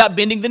God without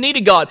bending the knee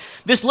to God.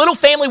 This little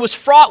family was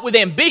fraught with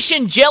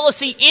ambition,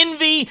 jealousy,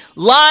 envy,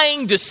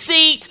 lying,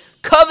 deceit,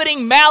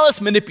 coveting,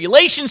 malice,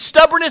 manipulation,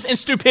 stubbornness, and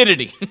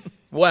stupidity.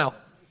 Wow.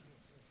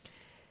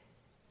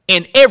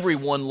 And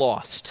everyone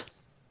lost.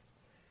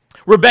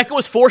 Rebekah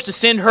was forced to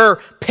send her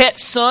pet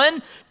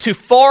son to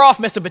far-off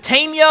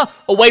Mesopotamia,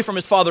 away from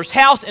his father's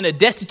house in a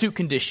destitute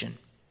condition.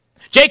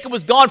 Jacob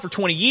was gone for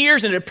 20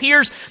 years, and it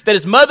appears that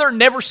his mother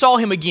never saw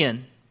him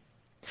again.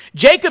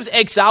 Jacob's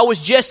exile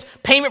was just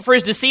payment for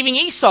his deceiving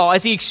Esau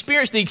as he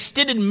experienced the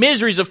extended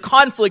miseries of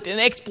conflict and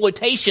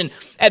exploitation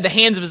at the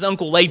hands of his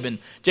uncle Laban.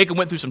 Jacob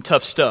went through some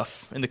tough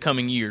stuff in the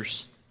coming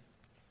years.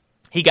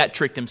 He got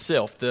tricked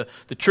himself. The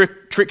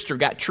trickster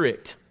got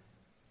tricked.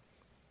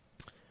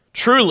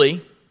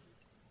 Truly,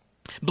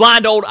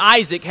 blind old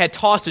Isaac had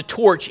tossed a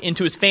torch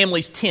into his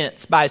family's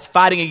tents by his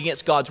fighting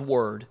against God's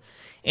word.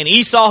 And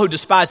Esau, who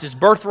despised his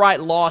birthright,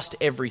 lost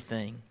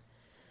everything.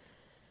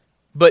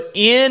 But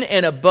in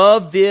and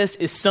above this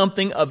is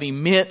something of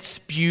immense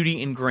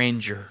beauty and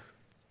grandeur.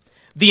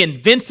 The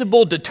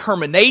invincible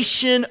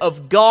determination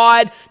of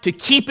God to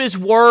keep his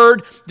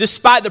word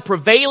despite the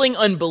prevailing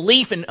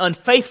unbelief and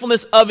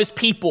unfaithfulness of his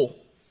people.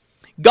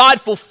 God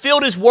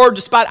fulfilled his word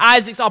despite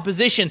Isaac's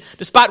opposition,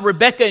 despite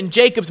Rebekah and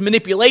Jacob's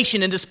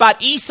manipulation, and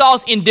despite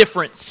Esau's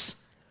indifference.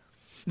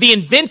 The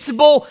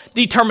invincible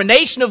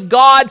determination of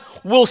God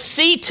will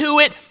see to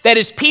it that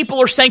his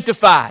people are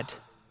sanctified.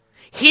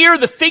 Here,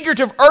 the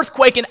figurative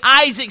earthquake in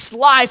Isaac's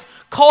life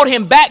called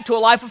him back to a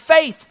life of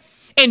faith.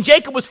 And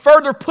Jacob was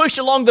further pushed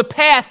along the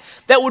path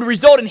that would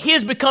result in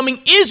his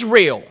becoming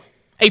Israel,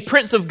 a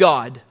prince of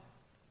God.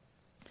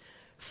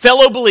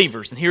 Fellow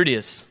believers, and here it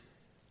is.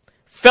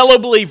 Fellow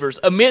believers,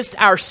 amidst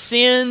our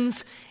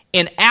sins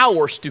and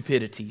our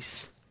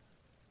stupidities,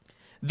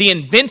 the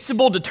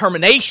invincible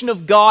determination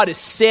of God is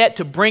set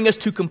to bring us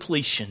to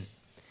completion,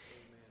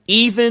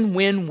 even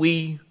when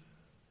we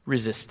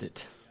resist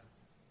it.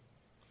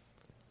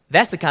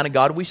 That's the kind of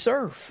God we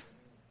serve.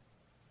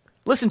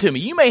 Listen to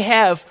me. You may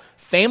have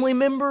family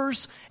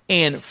members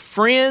and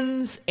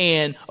friends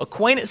and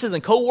acquaintances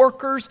and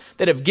co-workers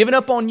that have given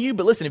up on you.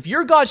 But listen, if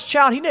you're God's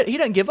child, He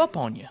doesn't give up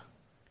on you.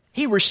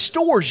 He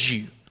restores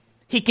you.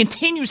 He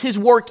continues His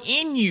work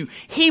in you.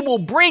 He will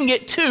bring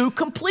it to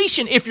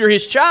completion if you're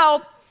His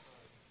child.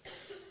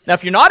 Now,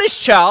 if you're not His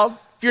child,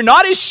 If you're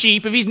not his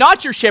sheep, if he's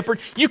not your shepherd,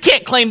 you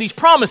can't claim these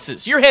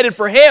promises. You're headed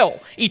for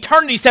hell.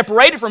 Eternity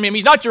separated from him.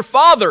 He's not your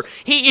father.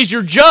 He is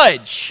your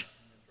judge.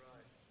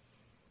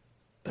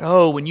 But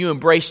oh, when you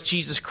embrace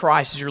Jesus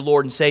Christ as your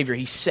Lord and Savior,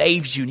 he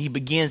saves you and he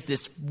begins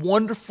this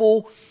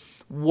wonderful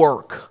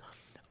work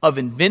of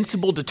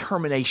invincible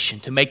determination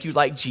to make you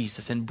like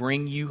Jesus and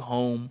bring you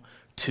home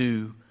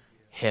to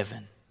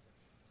heaven.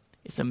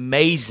 It's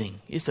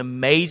amazing. It's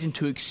amazing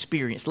to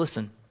experience.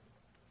 Listen,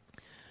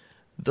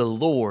 the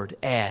Lord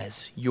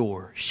as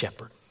your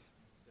shepherd.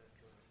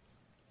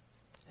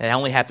 That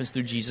only happens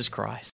through Jesus Christ.